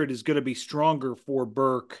electorate is going to be stronger for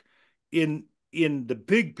Burke in the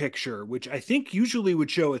big picture, which I think usually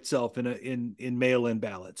would show itself in mail-in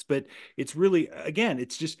ballots. But it's really, again,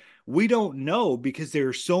 it's just, we don't know, because there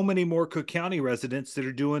are so many more Cook County residents that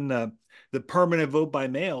are doing the permanent vote by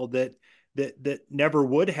mail that never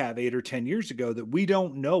would have 8 or 10 years ago, that we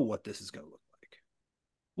don't know what this is going to look like.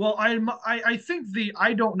 Well, I think the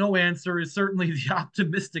I don't know answer is certainly the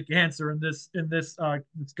optimistic answer in this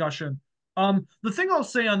discussion. The thing I'll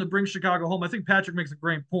say on the Bring Chicago Home, I think Patrick makes a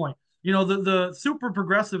great point. The super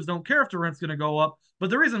progressives don't care if the rent's going to go up, but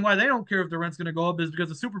the reason why they don't care if the rent's going to go up is because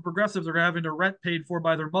the super progressives are having their rent paid for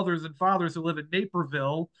by their mothers and fathers who live in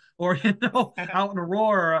Naperville or out in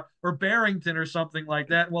Aurora or Barrington or something like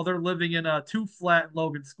that, while they're living in a 2-flat in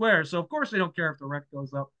Logan Square. So of course they don't care if the rent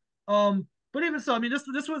goes up. But even so, I mean, this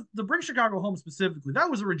was the Bring Chicago Home specifically. That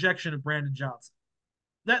was a rejection of Brandon Johnson.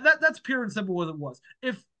 That's pure and simple what it was.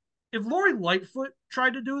 If Lori Lightfoot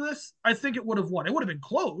tried to do this, I think it would have won. It would have been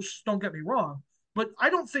close, don't get me wrong. But I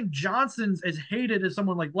don't think Johnson's as hated as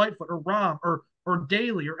someone like Lightfoot or Rahm or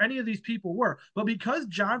Daley or any of these people were. But because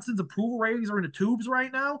Johnson's approval ratings are in the tubes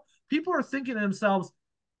right now, people are thinking to themselves,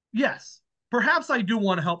 yes, perhaps I do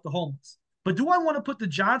want to help the homeless. But do I want to put the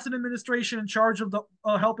Johnson administration in charge of the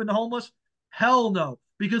helping the homeless? Hell no.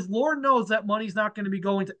 Because Lord knows that money's not going to be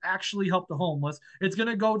going to actually help the homeless. It's going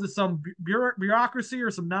to go to some bureaucracy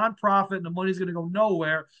or some nonprofit, and the money's going to go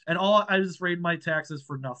nowhere. And I just raised my taxes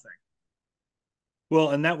for nothing. Well,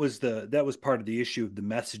 and that was part of the issue of the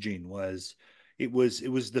messaging. It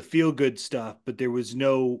was the feel good stuff, but there was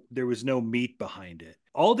no meat behind it.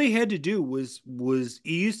 All they had to do was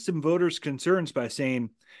ease some voters' concerns by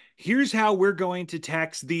saying, here's how we're going to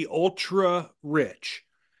tax the ultra rich.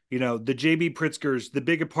 The JB Pritzkers, the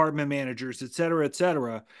big apartment managers, et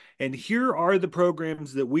cetera, and here are the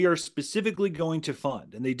programs that we are specifically going to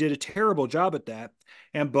fund. And they did a terrible job at that.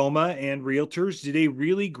 And BOMA and realtors did a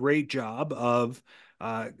really great job of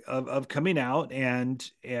coming out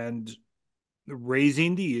and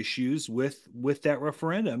raising the issues with that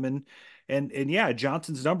referendum. And yeah,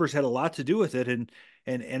 Johnson's numbers had a lot to do with it. And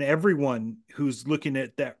everyone who's looking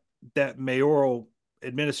at that mayoral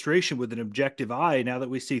administration with an objective eye, now that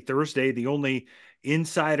we see Thursday the only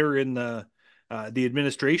insider in the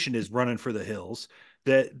administration is running for the hills,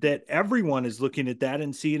 that everyone is looking at that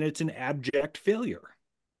and seeing it's an abject failure.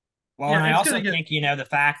 Well, yeah, and I also think the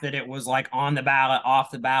fact that it was like on the ballot, off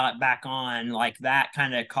the ballot, back on, like that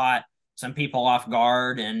kind of caught some people off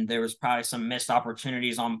guard, and there was probably some missed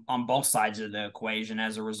opportunities on both sides of the equation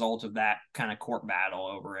as a result of that kind of court battle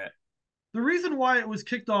over it. The reason why it was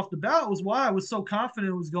kicked off the ballot was why I was so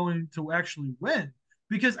confident it was going to actually win.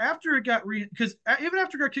 Because after it got even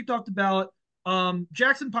after it got kicked off the ballot,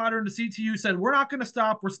 Jackson Potter and the CTU said, we're not going to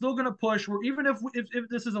stop. We're still going to push. Even if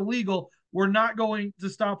this is illegal, we're not going to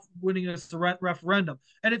stop winning this referendum.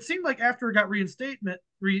 And it seemed like after it got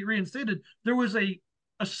reinstated, there was a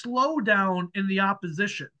slowdown in the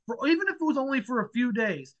opposition, even if it was only for a few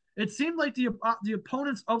days. It seemed like the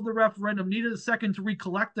opponents of the referendum needed a second to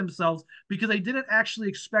recollect themselves because they didn't actually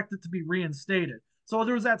expect it to be reinstated. So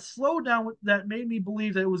there was that slowdown that made me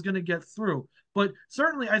believe that it was going to get through. But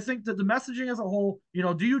certainly, I think that the messaging as a whole,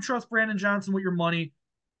 do you trust Brandon Johnson with your money?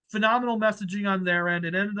 Phenomenal messaging on their end.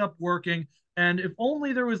 It ended up working. And if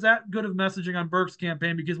only there was that good of messaging on Burke's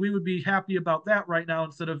campaign, because we would be happy about that right now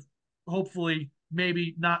instead of hopefully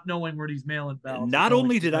maybe not knowing where these mail-in ballots. Not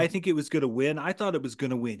only did I think it was going to win, I thought it was going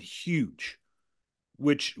to win huge,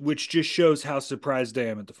 which just shows how surprised I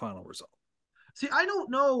am at the final result. See, I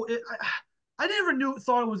don't know. I never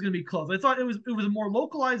thought it was going to be close. I thought it was a more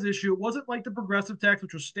localized issue. It wasn't like the progressive tax,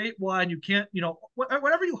 which was statewide. You can't,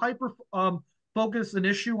 whenever you hyper focus an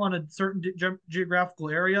issue on a certain geographical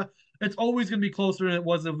area, it's always going to be closer than it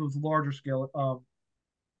was if it was a larger scale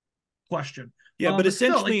question. Yeah, but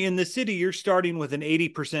essentially still, in the city, you're starting with an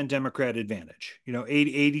 80% Democrat advantage,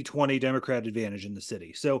 80-20 Democrat advantage in the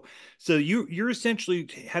city. So you're essentially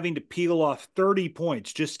having to peel off 30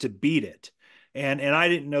 points just to beat it. And I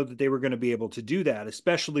didn't know that they were going to be able to do that,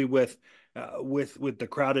 especially with the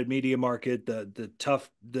crowded media market,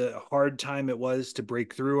 the hard time it was to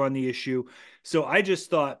break through on the issue. So I just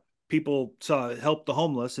thought people saw Help the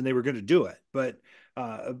Homeless and they were going to do it. But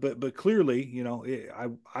clearly,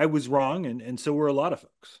 I was wrong, and so were a lot of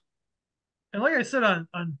folks. And like I said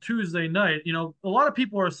on Tuesday night, a lot of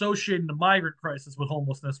people are associating the migrant crisis with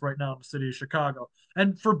homelessness right now in the city of Chicago.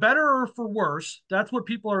 And for better or for worse, that's what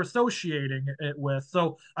people are associating it with.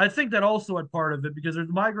 So I think that also had part of it, because the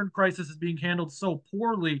migrant crisis is being handled so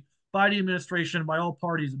poorly by the administration and by all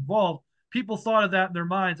parties involved. People thought of that in their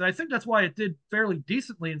minds. And I think that's why it did fairly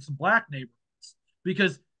decently in some black neighborhoods,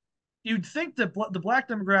 because you'd think that the black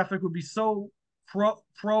demographic would be so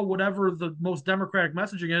pro whatever the most democratic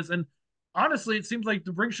messaging is. And honestly, it seems like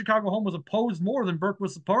the Bring Chicago Home was opposed more than Burke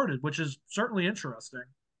was supported, which is certainly interesting.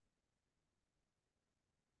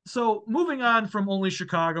 So moving on from only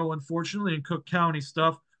Chicago, unfortunately, and Cook County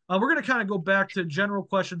stuff, we're going to kind of go back to general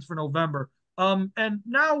questions for November. And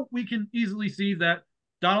now we can easily see that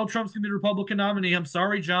Donald Trump's going to be the Republican nominee. I'm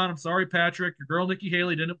sorry, John. I'm sorry, Patrick. Your girl, Nikki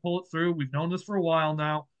Haley, didn't pull it through. We've known this for a while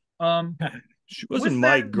now. She wasn't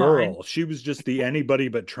my girl. She was just the anybody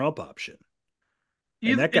but Trump option.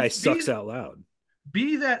 And that guy sucks out loud.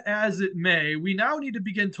 Be that as it may, we now need to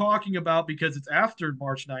begin talking about, because it's after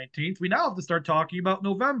March 19th, we now have to start talking about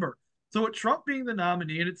November. So with Trump being the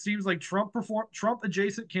nominee, and it seems like Trump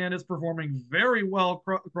adjacent candidates performing very well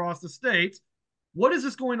across the states, what is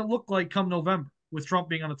this going to look like come November with Trump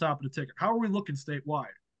being on the top of the ticket? How are we looking statewide?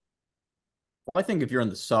 I think if you're in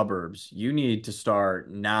the suburbs, you need to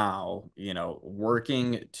start now,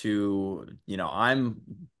 working to, I'm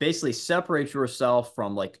basically separate yourself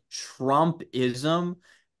from like Trumpism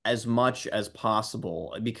as much as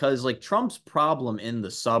possible, because like Trump's problem in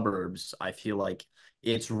the suburbs, I feel like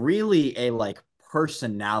it's really a like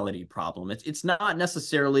personality problem. It's not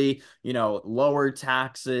necessarily, lower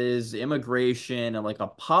taxes, immigration, and like a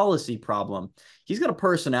policy problem. He's got a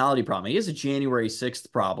personality problem. He has a January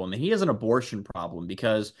 6th problem, and he has an abortion problem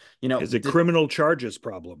because, it's a criminal charges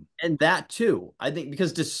problem. And that too, I think,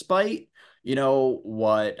 because despite,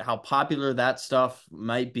 how popular that stuff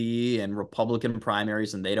might be in Republican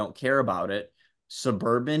primaries and they don't care about it,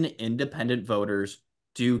 suburban independent voters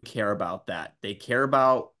do care about that. They care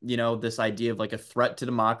about, this idea of like a threat to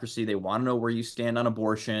democracy. They want to know where you stand on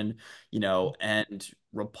abortion, and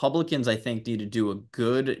Republicans, I think, need to do a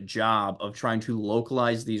good job of trying to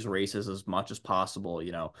localize these races as much as possible.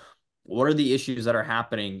 What are the issues that are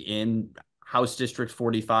happening in House District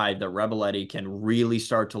 45 that Rebeletti can really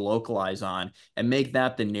start to localize on and make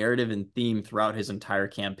that the narrative and theme throughout his entire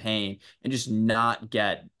campaign, and just not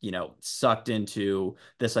get, sucked into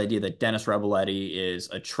this idea that Dennis Rebeletti is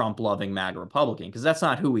a Trump-loving MAGA Republican, because that's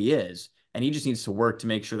not who he is. And he just needs to work to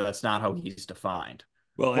make sure that's not how he's defined.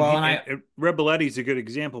 Well, Rebeletti's a good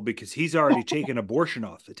example because he's already taken abortion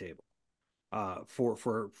off the table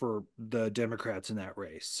for the Democrats in that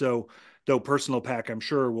race. So though Personal PAC, I'm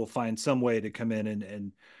sure, will find some way to come in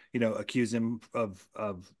and accuse him of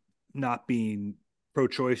not being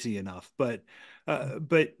pro-choicey enough. But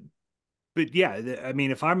yeah, I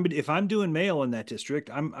mean, if I'm doing mail in that district,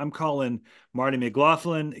 I'm calling Marty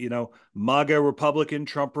McLaughlin, MAGA Republican,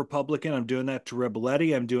 Trump Republican. I'm doing that to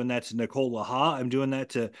Rebeletti. I'm doing that to Nicole LaHa. I'm doing that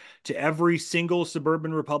to every single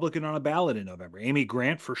suburban Republican on a ballot in November. Amy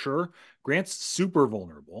Grant, for sure. Grant's super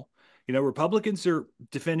vulnerable. Republicans are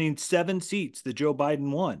defending 7 seats that Joe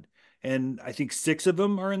Biden won, and I think 6 of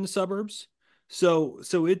them are in the suburbs. So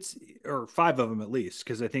it's, or 5 of them at least,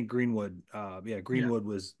 because I think Greenwood,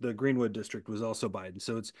 was the Greenwood district was also Biden.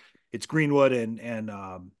 So it's Greenwood and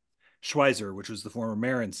Schweizer, which was the former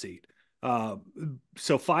Marin seat.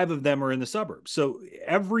 So 5 of them are in the suburbs. So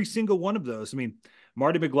every single one of those, I mean,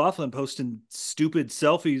 Marty McLaughlin posting stupid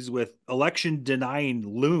selfies with election denying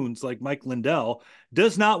loons like Mike Lindell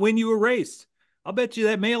does not win you a race. I'll bet you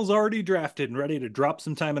that mail's already drafted and ready to drop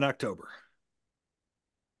sometime in October.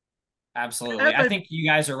 Absolutely. I think you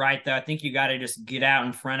guys are right, though. I think you got to just get out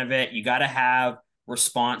in front of it. You got to have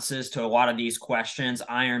responses to a lot of these questions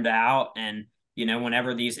ironed out. And,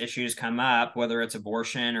 whenever these issues come up, whether it's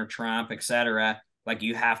abortion or Trump, et cetera, like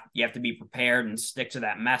you have to be prepared and stick to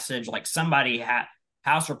that message. Like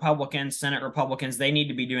House Republicans, Senate Republicans, they need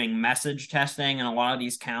to be doing message testing in a lot of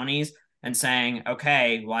these counties and saying,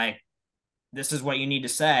 okay, like, this is what you need to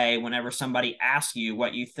say whenever somebody asks you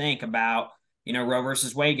what you think about, Roe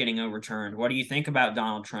versus Wade getting overturned. What do you think about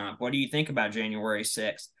Donald Trump? What do you think about January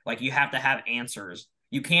 6th? Like, you have to have answers.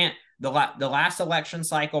 You can't, the last election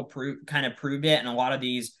cycle proved it, and a lot of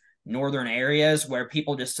these northern areas where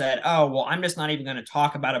people just said, oh, well, I'm just not even going to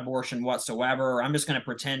talk about abortion whatsoever, or I'm just going to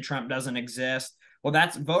pretend Trump doesn't exist. Well,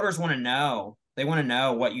 that's voters want to know. They want to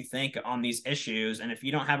know what you think on these issues. And if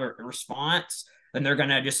you don't have a response, then they're going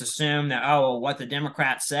to just assume that, oh, well, what the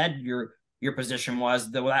Democrats said your position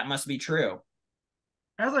was, that, well, that must be true.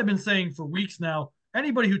 As I've been saying for weeks now,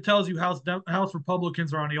 anybody who tells you House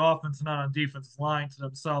Republicans are on the offense and not on defense is lying to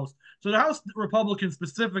themselves. So the House Republicans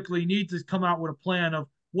specifically need to come out with a plan of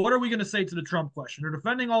what are we going to say to the Trump question. They're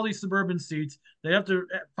defending all these suburban seats. They have to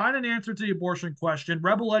find an answer to the abortion question.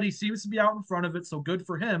 Reboletti seems to be out in front of it, so good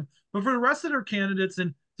for him. But for the rest of their candidates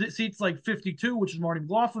in seats like 52, which is Marty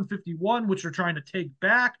McLaughlin, 51, which they're trying to take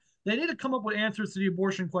back, they need to come up with answers to the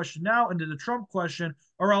abortion question now and to the Trump question,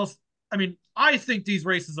 or else, I mean, I think these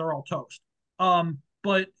races are all toast.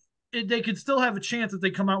 But they could still have a chance if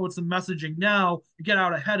they come out with some messaging now to get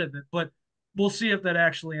out ahead of it. But we'll see if that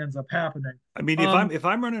actually ends up happening. I mean, if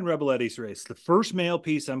I'm running Reboletti's race, the first mail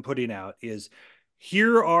piece I'm putting out is,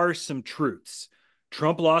 here are some truths.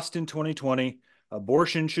 Trump lost in 2020.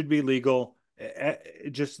 Abortion should be legal.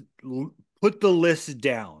 Just put the list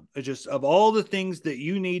down, just of all the things that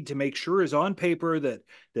you need to make sure is on paper that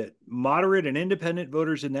moderate and independent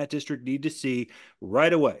voters in that district need to see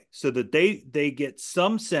right away, so that they get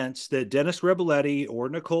some sense that Dennis Reboletti or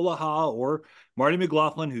Nicola Ha or Marty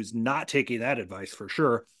McLaughlin, who's not taking that advice for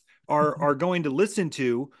sure, are going to listen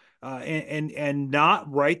to and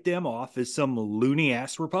not write them off as some loony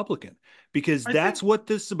ass Republican, because that's what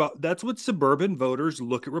suburban voters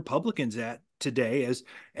look at Republicans at today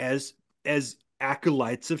as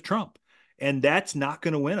acolytes of Trump, and that's not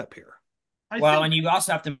going to win up here. And you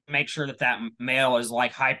also have to make sure that mail is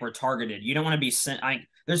like hyper targeted. You don't want to be sent.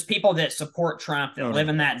 There's people that support Trump that live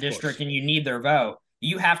in that district, and you need their vote.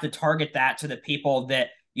 You have to target that to the people that,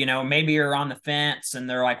 maybe you're on the fence and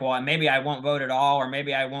they're like, well, maybe I won't vote at all, or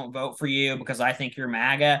maybe I won't vote for you because I think you're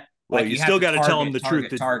MAGA. Well, you still got to tell them the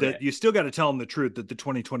truth. You still got to tell them the truth that the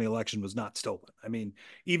 2020 election was not stolen. I mean,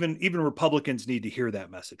 even Republicans need to hear that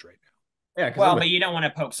message right now. Yeah, but you don't want to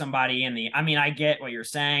poke somebody in the. I mean, I get what you're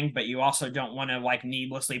saying, but you also don't want to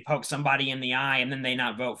needlessly poke somebody in the eye and then they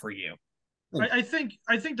not vote for you. I think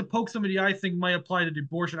the poke somebody in the eye thing might apply to the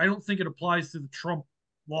abortion. I don't think it applies to the Trump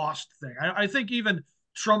lost thing. I think even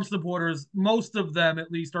Trump supporters, most of them at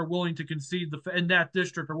least, are willing to concede in that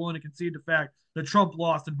district are willing to concede the fact that Trump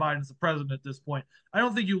lost and Biden's the president at this point. I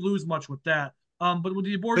don't think you lose much with that. But with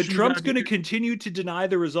the abortion, but Trump's going to continue to deny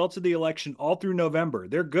the results of the election all through November.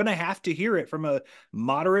 They're going to have to hear it from a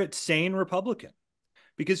moderate, sane Republican,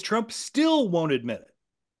 because Trump still won't admit it,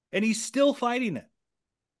 and he's still fighting it.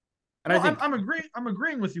 And I'm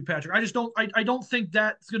agreeing with you, Patrick. I just don't. I don't think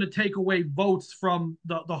that's going to take away votes from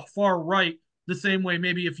the far right the same way.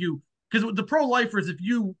 Maybe because the pro-lifers, it's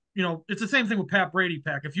the same thing with Pat Brady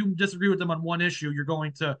PAC. If you disagree with them on one issue, you're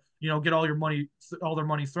going to get all their money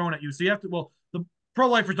thrown at you. So you have to the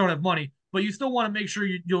pro-lifers don't have money, but you still want to make sure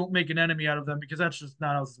you don't make an enemy out of them, because that's just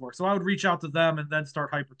not how this works. So I would reach out to them and then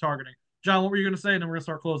start hyper-targeting. John, what were you going to say? And then we're going to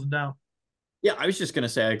start closing down. Yeah, I was just going to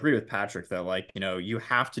say, I agree with Patrick that, you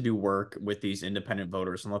have to do work with these independent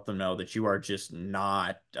voters and let them know that you are just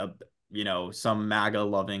not, some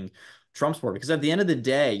MAGA-loving Trump supporter. Because at the end of the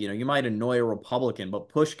day, you might annoy a Republican, but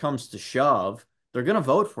push comes to shove, they're going to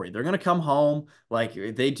vote for you. They're going to come home like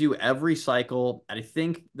they do every cycle. And I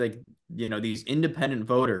think these independent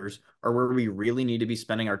voters are where we really need to be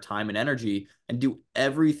spending our time and energy and do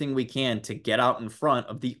everything we can to get out in front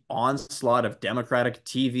of the onslaught of Democratic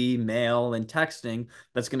TV, mail, and texting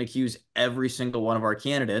that's going to accuse every single one of our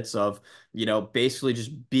candidates of, basically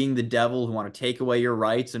just being the devil who want to take away your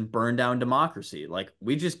rights and burn down democracy.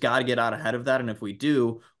 We just got to get out ahead of that. And if we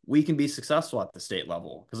do, we can be successful at the state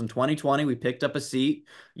level, because in 2020 we picked up a seat.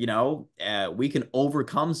 We can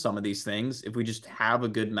overcome some of these things if we just have a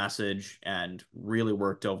good message and really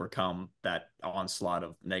work to overcome that onslaught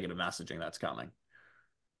of negative messaging that's coming.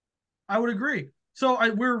 I would agree. So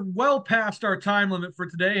we're well past our time limit for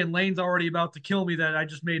today, and Lane's already about to kill me that I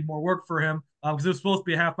just made more work for him, because it was supposed to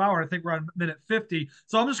be a half hour. And I think we're on minute 50.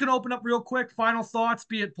 So I'm just going to open up real quick. Final thoughts,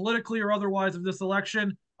 be it politically or otherwise, of this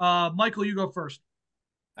election. Michael, you go first.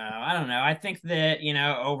 I don't know. I think that,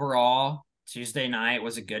 overall, Tuesday night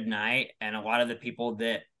was a good night, and a lot of the people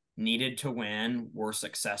that needed to win were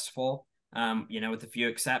successful, with a few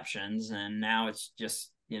exceptions. And now it's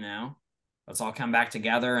just, let's all come back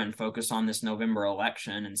together and focus on this November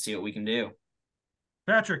election and see what we can do.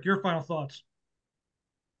 Patrick, your final thoughts.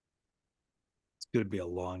 It's going to be a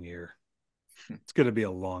long year. It's going to be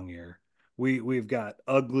a long year. We've got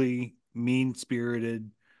ugly, mean-spirited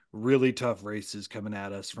really tough races coming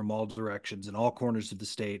at us from all directions and all corners of the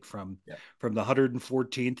state, from the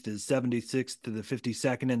 114th to the 76th to the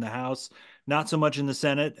 52nd in the House, not so much in the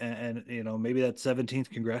Senate, and you know, maybe that 17th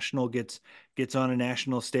congressional gets on a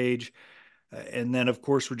national stage. And then, of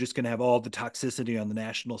course, we're just going to have all the toxicity on the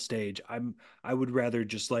national stage. I would rather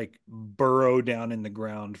just like burrow down in the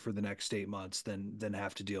ground for the next 8 months than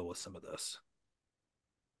have to deal with some of this.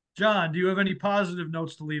 John, do you have any positive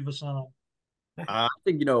notes to leave us on? I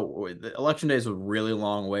think, you know, the election day is a really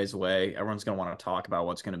long ways away. Everyone's going to want to talk about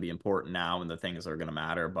what's going to be important now and the things that are going to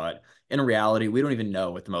matter. But in reality, we don't even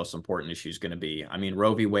know what the most important issue is going to be. I mean,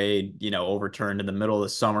 Roe v. Wade, you know, overturned in the middle of the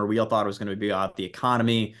summer. We all thought it was going to be about the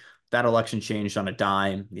economy. That election changed on a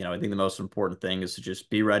dime. You know, I think the most important thing is to just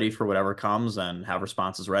be ready for whatever comes and have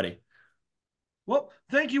responses ready. Well,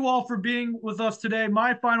 thank you all for being with us today.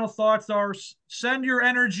 My final thoughts are: send your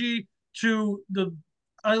energy to the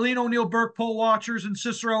Eileen O'Neill Burke poll watchers in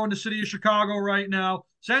Cicero in the city of Chicago right now.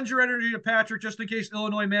 Send your energy to Patrick just in case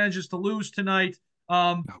Illinois manages to lose tonight.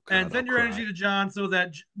 And send your energy to John so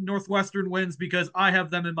that Northwestern wins, because I have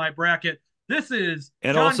them in my bracket. This is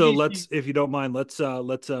and John also Giesecke. if you don't mind, let's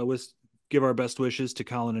give our best wishes to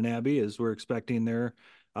Collin and Abbey, as we're expecting their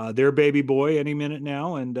baby boy any minute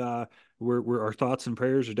now, and we're our thoughts and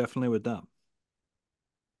prayers are definitely with them.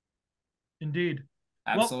 Indeed,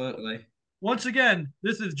 absolutely. Well, once again,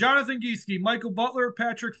 this is Jonathan Giesecke, Michael Butler,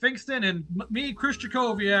 Patrick Pfingsten, and me, Chris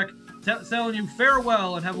Jackowiak, telling you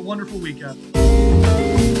farewell and have a wonderful weekend.